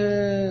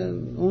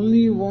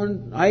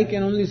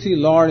can only see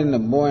Lord in the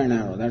bow and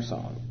arrow, that's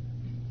all.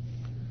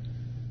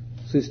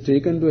 So he's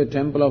taken to a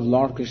temple of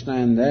Lord Krishna,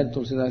 and there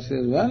Tulsidas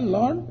says, well,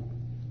 Lord,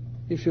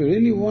 if you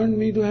really want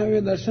me to have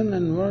a darshan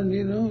and want,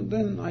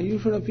 then you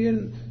should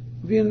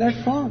be in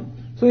that form.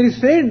 So it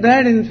is said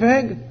that, in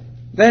fact,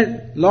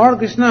 that Lord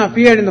Krishna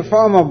appeared in the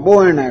form of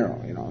bow and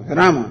arrow,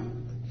 Rama,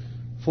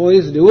 for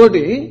his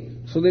devotee,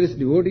 so that his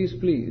devotee is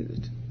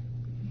pleased.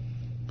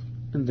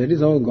 And that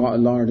is how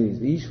Lord is.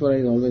 Ishvara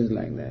is always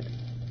like that.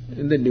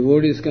 And the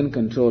devotees can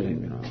control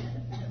him,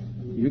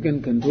 You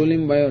can control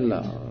him by your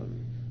love.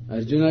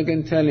 Arjuna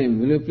can tell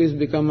him, will you please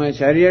become my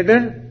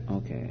charioteer?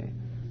 Okay.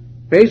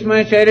 Place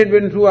my chariot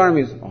between two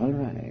armies. All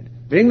right.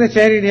 Bring the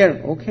chariot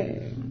here.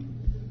 Okay.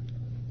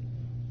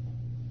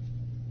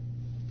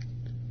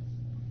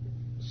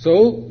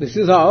 So, this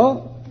is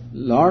how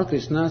Lord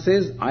Krishna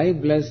says, I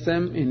bless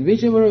them in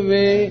whichever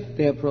way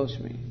they approach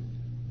me.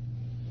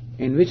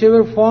 In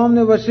whichever form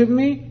they worship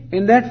me,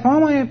 in that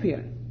form I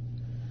appear.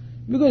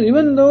 Because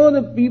even though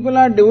the people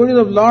are devotees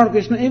of Lord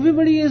Krishna,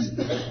 everybody is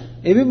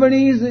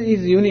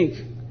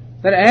unique.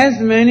 There are as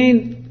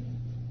many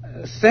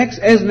sects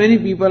as many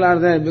people are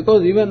there.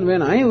 Because even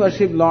when I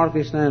worship Lord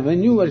Krishna and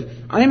when you worship,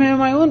 I may have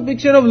my own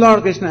picture of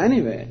Lord Krishna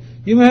anyway.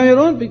 You may have your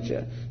own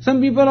picture. Some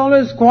people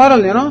always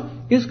quarrel,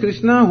 Is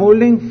Krishna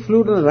holding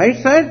flute on the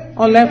right side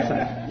or left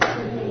side?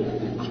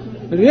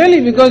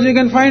 Really, because you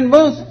can find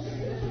both.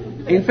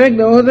 In fact,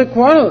 there was a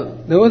quarrel.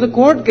 There was a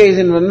court case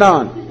in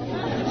Vrindavan.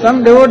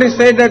 Some devotees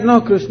said that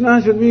no,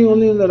 Krishna should be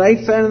only on the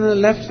right side and on the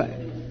left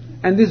side.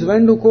 And this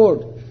went to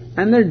court.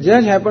 And the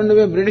judge happened to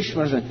be a British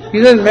person.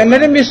 He says,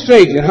 let him be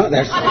straight,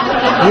 that's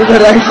neither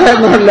right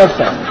side nor left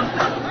side.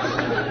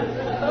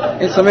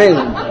 It's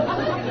amazing.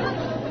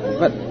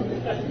 But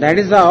that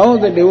is how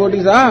the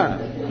devotees are.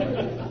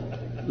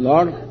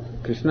 Lord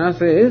Krishna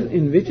says,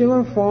 in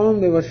whichever form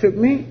they worship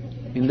me,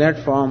 in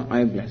that form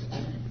I bless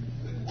them.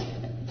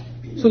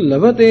 So,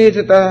 labate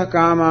chitah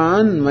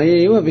kaman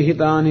mayeva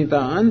vihitan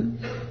hitan.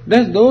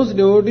 Thus those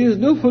devotees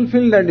do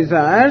fulfill their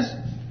desires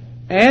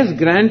as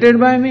granted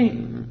by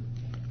me.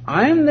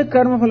 I am the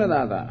karma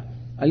phaladata.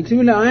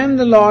 Ultimately, I am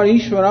the Lord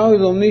Ishvara who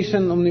is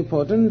omniscient,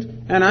 omnipotent,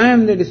 and I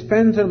am the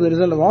dispenser of the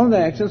result of all the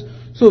actions.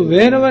 So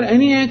wherever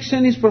any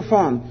action is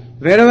performed,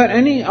 wherever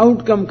any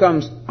outcome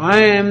comes,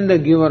 I am the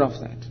giver of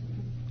that.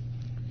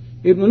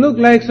 It may look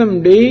like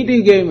some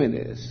deity gave me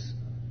this,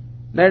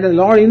 that the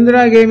Lord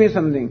Indra gave me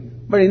something.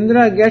 But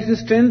Indra gets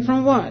his strength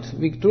from what?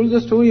 We told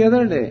the story the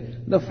other day.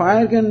 The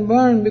fire can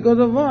burn because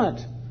of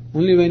what?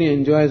 Only when he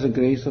enjoys the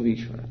grace of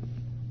Ishvara.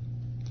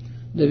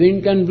 The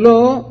wind can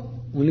blow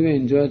only when he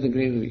enjoys the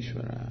grace of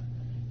Ishvara.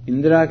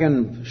 Indra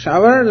can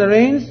shower the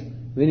rains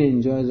when he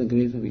enjoys the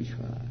grace of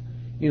Ishvara.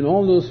 In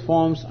all those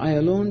forms, I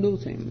alone do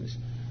things.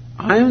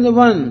 I am the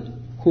one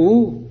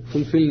who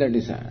fulfill the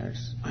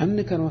desires. I am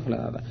the karma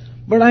phaladata.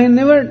 But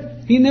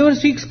he never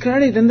seeks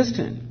credit,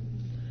 understand?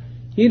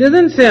 He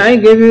doesn't say, I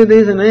gave you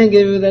this and I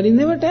gave you that. He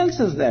never tells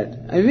us that.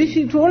 I wish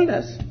he told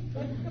us.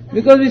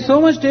 Because we so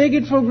much take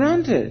it for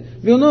granted.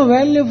 We have no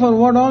value for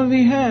what all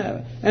we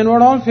have and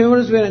what all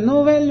favors we have.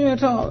 No value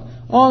at all.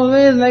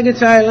 Always like a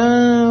child,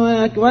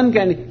 one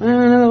candy,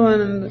 another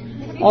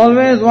one.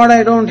 Always what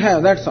I don't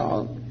have, that's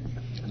all.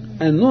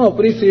 And no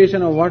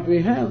appreciation of what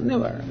we have,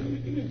 never.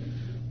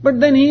 But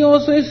then he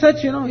also is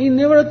such, he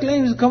never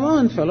claims, come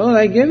on fellow,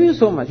 I gave you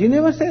so much. He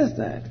never says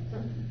that.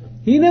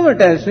 He never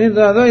tells me,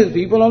 otherwise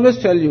people always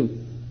tell you,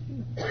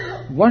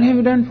 what have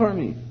you done for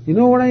me? You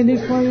know what I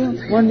did for you?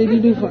 What did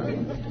you do for me?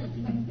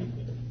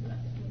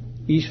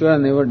 Ishvara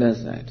never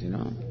does that,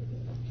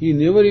 He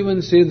never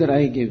even says that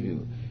I gave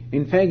you.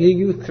 In fact, he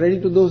gives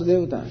credit to those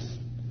devatas.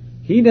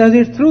 He does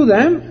it through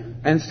them,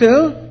 and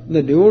still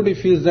the devotee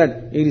feels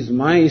that it is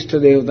my Ishta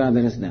Devata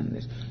that has done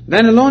this.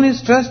 Then alone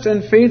his trust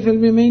and faith will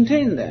be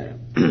maintained there.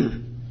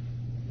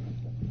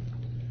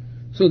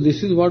 So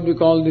this is what we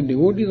call the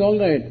devotees, all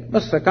right.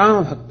 But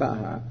sakama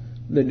bhaktaha,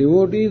 the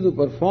devotees who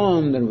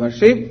perform their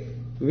worship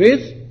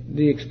with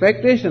the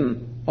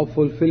expectation of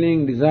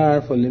fulfilling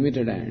desire for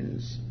limited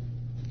ends.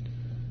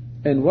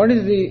 And what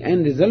is the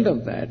end result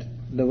of that?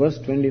 The verse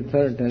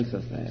 23 tells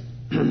us that.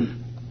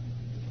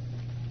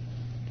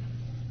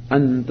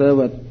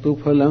 Antavattu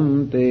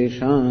phalam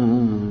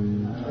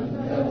tesham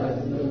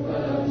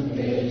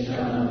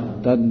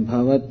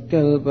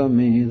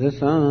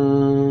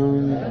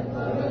tadbhavatyalpamedhasam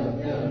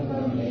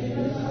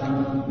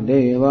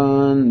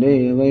devan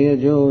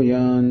devayajo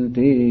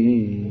yanti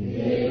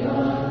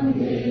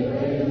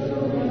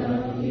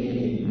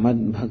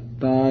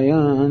madbhakta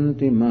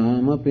yanti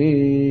mamapi.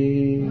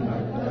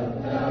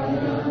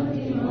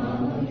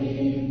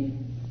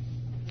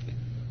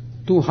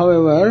 Tu,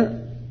 however,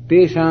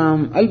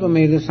 tesham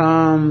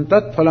alpamedhasam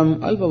tat phalam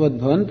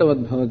alpavadbhavantavad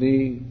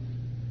bhavati.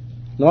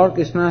 Lord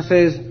Krishna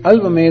says,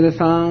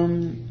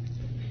 alpamedhasam,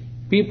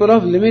 people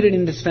of limited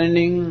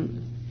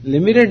understanding,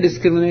 limited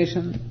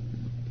discrimination.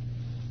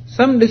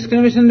 Some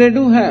discrimination they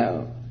do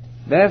have.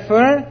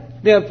 Therefore,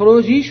 they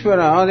approach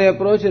Ishvara or they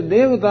approach a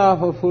Devata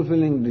for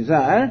fulfilling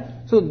desire,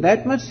 so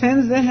that much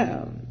sense they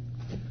have.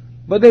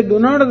 But they do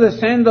not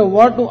understand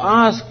what to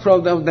ask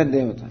from that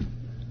Devata.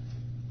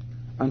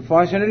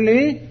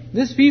 Unfortunately,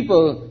 these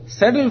people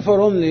settle for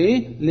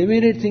only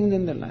limited things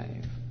in their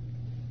life.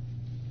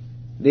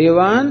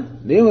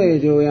 Devan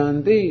devayajo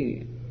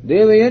yanti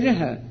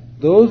devayajah.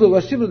 Those who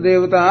worship the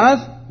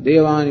devatas,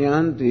 devan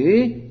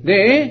yanti,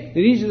 they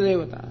reach the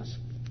devatas.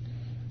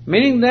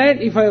 Meaning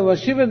that if I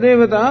worship a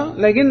devata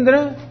like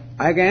Indra,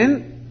 I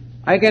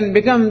can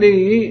become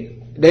the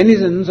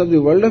denizens of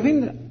the world of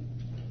Indra.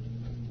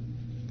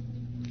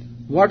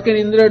 What can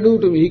Indra do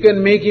to me?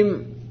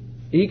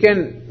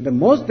 The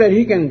most that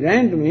he can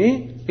grant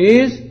me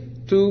is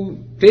to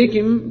take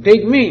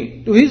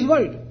me to his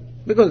world,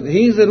 because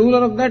he is the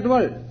ruler of that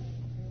world,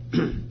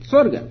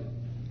 Swarga.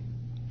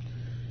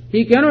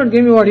 He cannot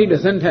give me what he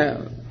doesn't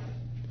have.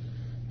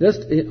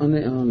 Just on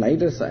a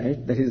lighter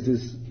side, there is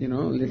this,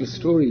 little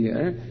story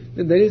here.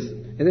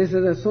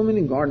 There are so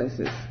many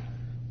goddesses.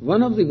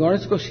 One of the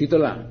goddesses called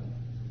Shitala.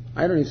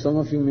 I don't know if some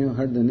of you may have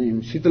heard the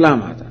name, Shitala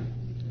Mata.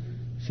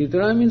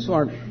 Shitala means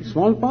what?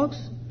 Smallpox?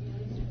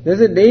 There's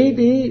a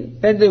deity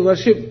that they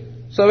worship.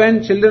 So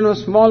when children have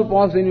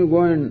smallpox, then you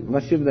go and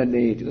worship that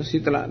deity. So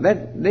Shitala,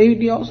 that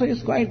deity also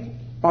is quite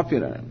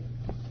popular.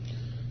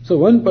 So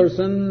one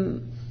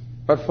person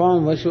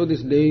performed worship of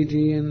this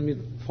deity and with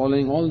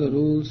following all the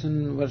rules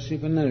and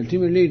worship, and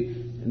ultimately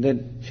that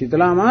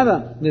Shitala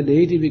Mata, the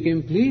deity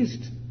became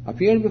pleased,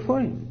 appeared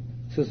before him.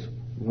 Says,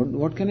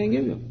 what can I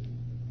give you?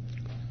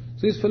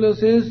 So this fellow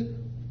says,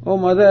 "Oh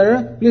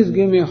mother, please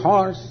give me a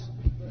horse."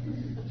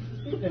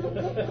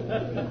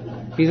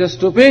 He says,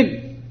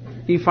 "Stupid,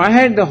 if I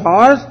had the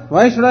horse,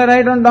 why should I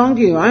ride on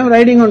donkey? I am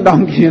riding on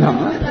donkey,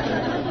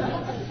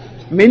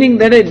 Meaning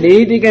that a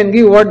deity can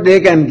give what they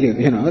can give,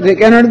 They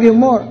cannot give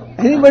more.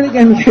 Anybody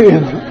can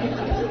give,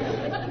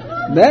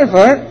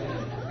 Therefore,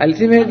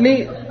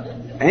 ultimately,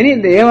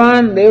 any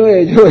devan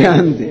devayajo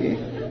yanti.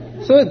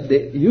 So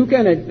you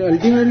can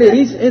ultimately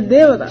reach a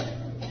devata.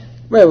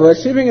 By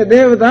worshipping a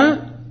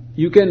devata,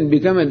 you can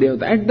become a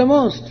devata at the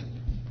most.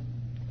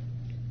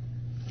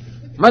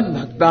 Mad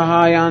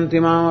bhaktaha yanti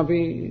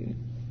mamapi.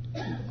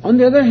 On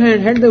the other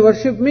hand, had they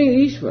worshipped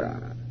me,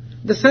 Ishvara,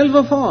 the self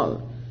of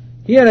all.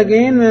 Here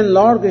again, when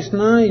Lord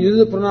Krishna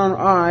uses the pronoun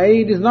I,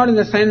 it is not in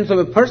the sense of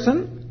a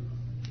person,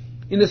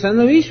 in the sense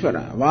of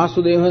Ishvara.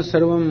 Vasudeva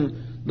Sarvam,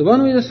 the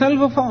one who is the self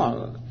of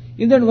all.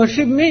 If they had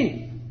worshipped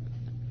me,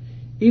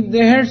 if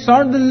they had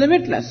sought the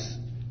limitless,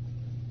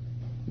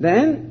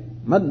 then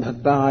Mad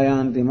bhaktaha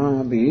yanti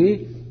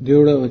mamapi, they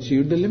would have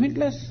achieved the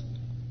limitless.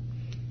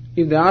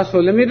 If they ask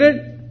for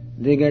limited,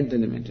 they get the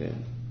limited.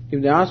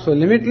 If they ask for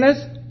limitless,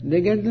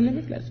 they get the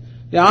limitless.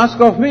 They ask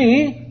of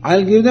me,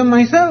 I'll give them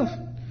myself.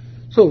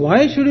 So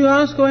why should you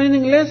ask for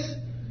anything less?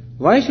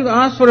 Why should you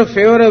ask for a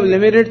favor of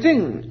limited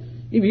thing?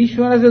 If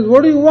Ishvara says,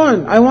 what do you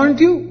want? I want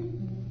you.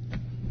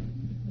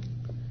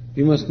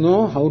 You must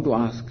know how to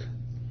ask.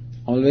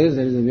 Always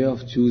there is a way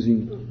of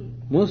choosing.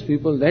 Most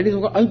people, that is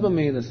called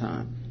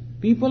alpamedasa.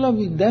 People of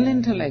dull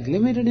intellect,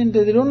 limited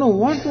intellect, they don't know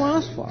what to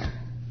ask for.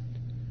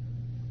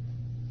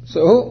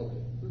 So,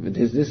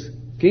 this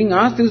king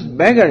asked this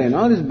beggar,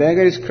 this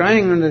beggar is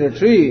crying under a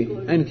tree,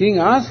 and king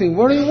asked him,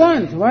 what do you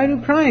want? Why are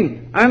you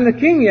crying? I am the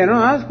king,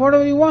 ask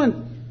whatever you want.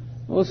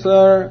 Oh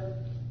sir,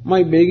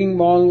 my begging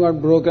ball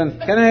got broken.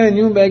 Can I have a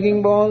new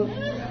begging ball?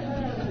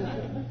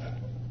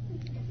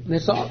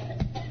 That's all.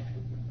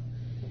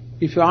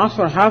 If you ask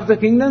for half the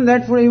kingdom,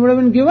 that he would have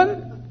been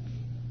given.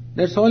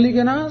 That's all you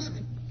can ask.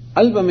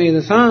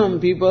 Alpamedasam,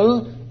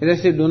 people,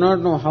 they do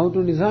not know how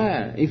to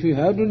desire. If you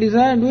have to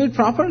desire, do it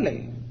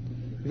properly.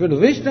 If you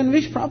wish, then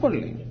wish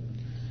properly.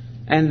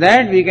 And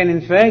that we can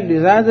in fact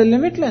desire the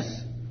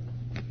limitless.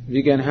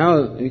 We can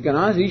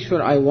ask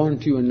Ishvara, I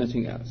want you and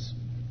nothing else.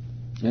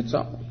 That's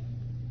all.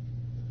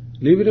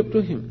 Leave it up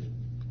to him.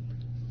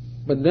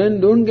 But then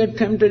don't get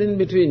tempted in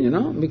between,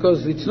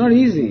 because it's not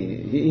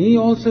easy. He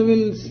also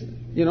will,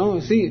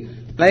 see,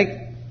 like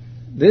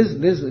this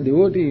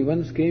devotee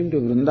once came to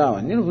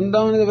Vrindavan.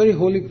 Vrindavan is a very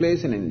holy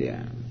place in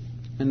India.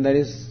 And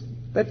that's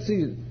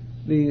the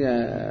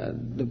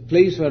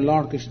place where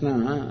Lord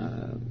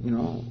Krishna,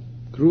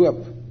 grew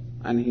up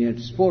and he had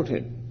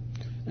sported.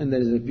 And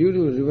there is a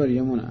beautiful river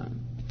Yamuna.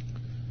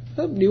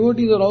 So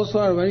devotees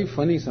are very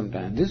funny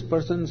sometimes. This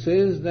person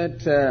says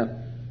that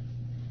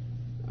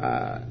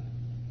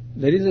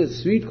there is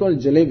a sweet called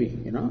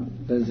jalebi,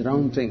 this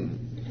round thing.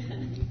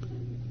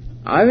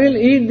 I will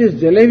eat this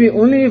jalebi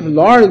only if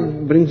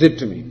Lord brings it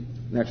to me.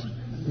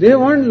 They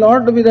want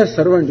Lord to be their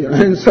servant,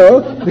 and so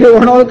they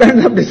want all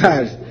kinds of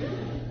desires.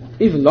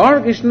 If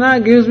Lord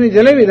Krishna gives me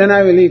jalebi, then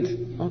I will eat.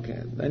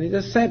 Okay, then he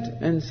just sat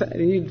and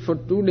he for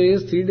 2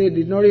 days, 3 days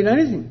did not eat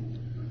anything.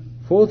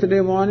 4th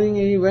day morning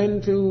he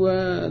went to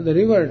the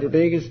river to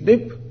take his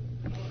dip,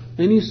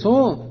 and he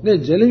saw the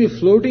jalebi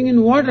floating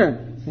in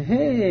water.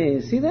 Hey,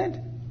 see that?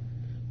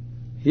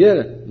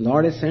 Here,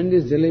 Lord has sent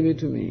this jalebi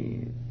to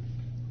me.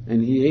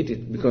 And he ate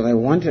it because I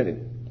wanted it.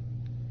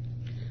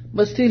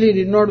 But still he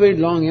did not wait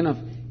long enough.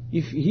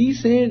 If he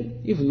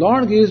said, if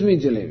Lord gives me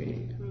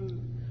jalebi,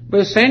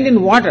 but sent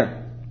in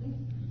water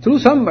through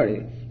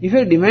somebody, if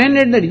he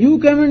demanded that you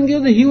come and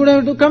give, he would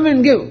have to come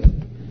and give.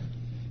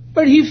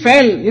 But he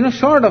fell,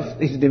 short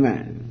of his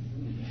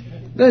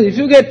demand. Because if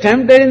you get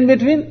tempted in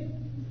between,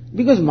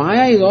 Because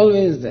Maya is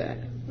always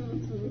there.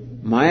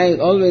 Maya is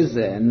always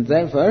there, and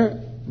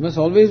therefore must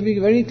always be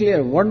very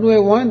clear. What do I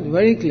want?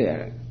 Very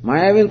clear.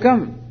 Maya will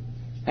come.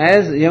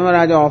 As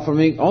Yamaraja offered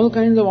me all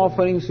kinds of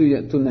offerings to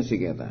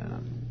Nachiketa.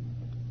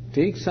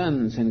 Take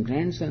sons and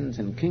grandsons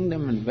and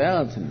kingdom and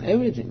wealth and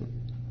everything.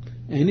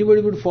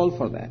 Anybody would fall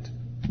for that.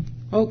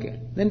 Okay,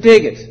 then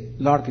take it.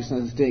 Lord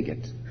Krishna says, take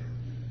it.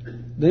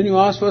 Then you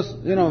ask for,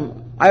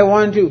 I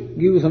want to give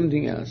you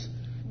something else.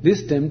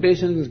 This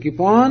temptation will keep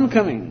on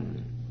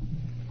coming.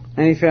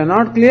 And if you are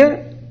not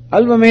clear,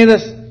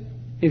 Alvamedas,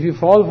 if you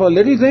fall for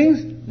little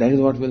things, that is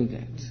what we'll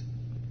get.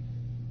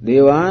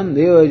 Devan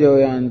devajo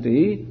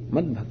yanti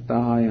mad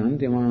bhaktaha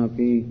yanti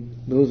mahapi.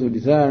 Those who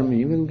desire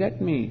me will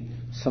get me.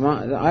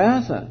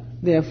 Ayasa,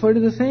 the effort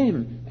is the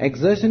same.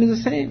 Exertion is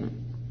the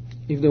same.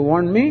 If they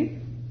want me,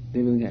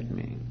 they will get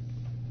me.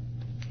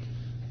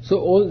 So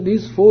all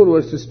these 4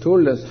 verses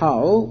told us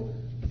how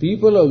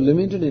people of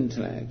limited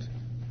intellect,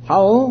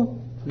 how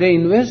they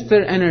invest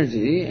their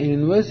energy and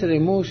invest their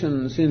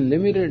emotions in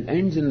limited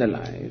ends in their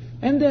life,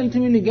 and they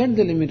ultimately get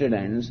the limited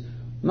ends,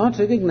 not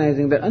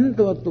recognizing that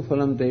antavattu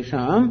phalam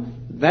tesham,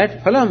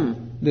 that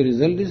phalam, the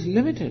result is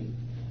limited,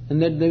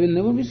 and that they will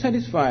never be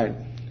satisfied.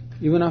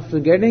 Even after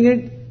getting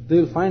it, they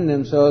will find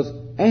themselves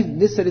as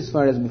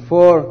dissatisfied as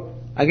before,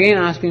 again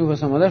asking for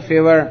some other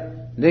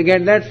favor. They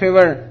get that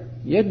favor,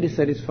 yet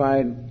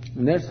dissatisfied,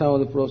 and that's how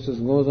the process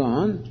goes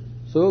on.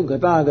 So,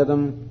 gata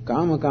agatam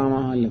kama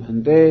kama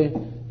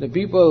labhante. The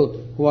people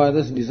who are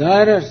thus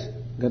desirous,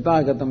 gata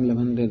agatam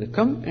labhante, they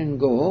come and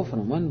go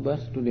from one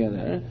bus to the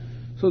other.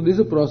 So this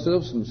is a process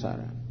of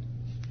samsara.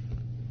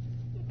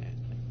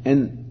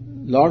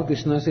 And Lord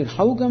Krishna said,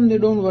 how come they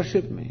don't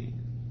worship me?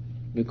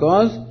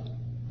 Because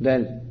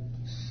their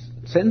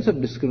sense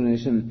of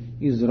discrimination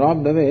is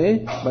robbed away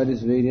by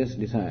these various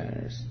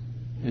desires.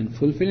 And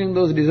fulfilling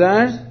those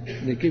desires,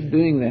 they keep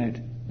doing that,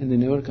 and they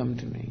never come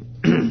to me.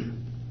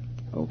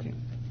 Okay.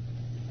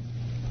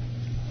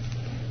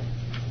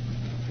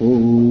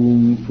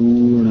 Om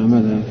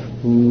Purnamada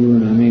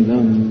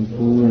Purnamidam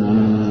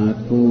Purnat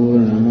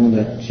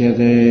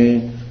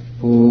Purnamudachyate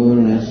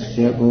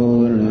Purnasya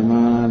Purnama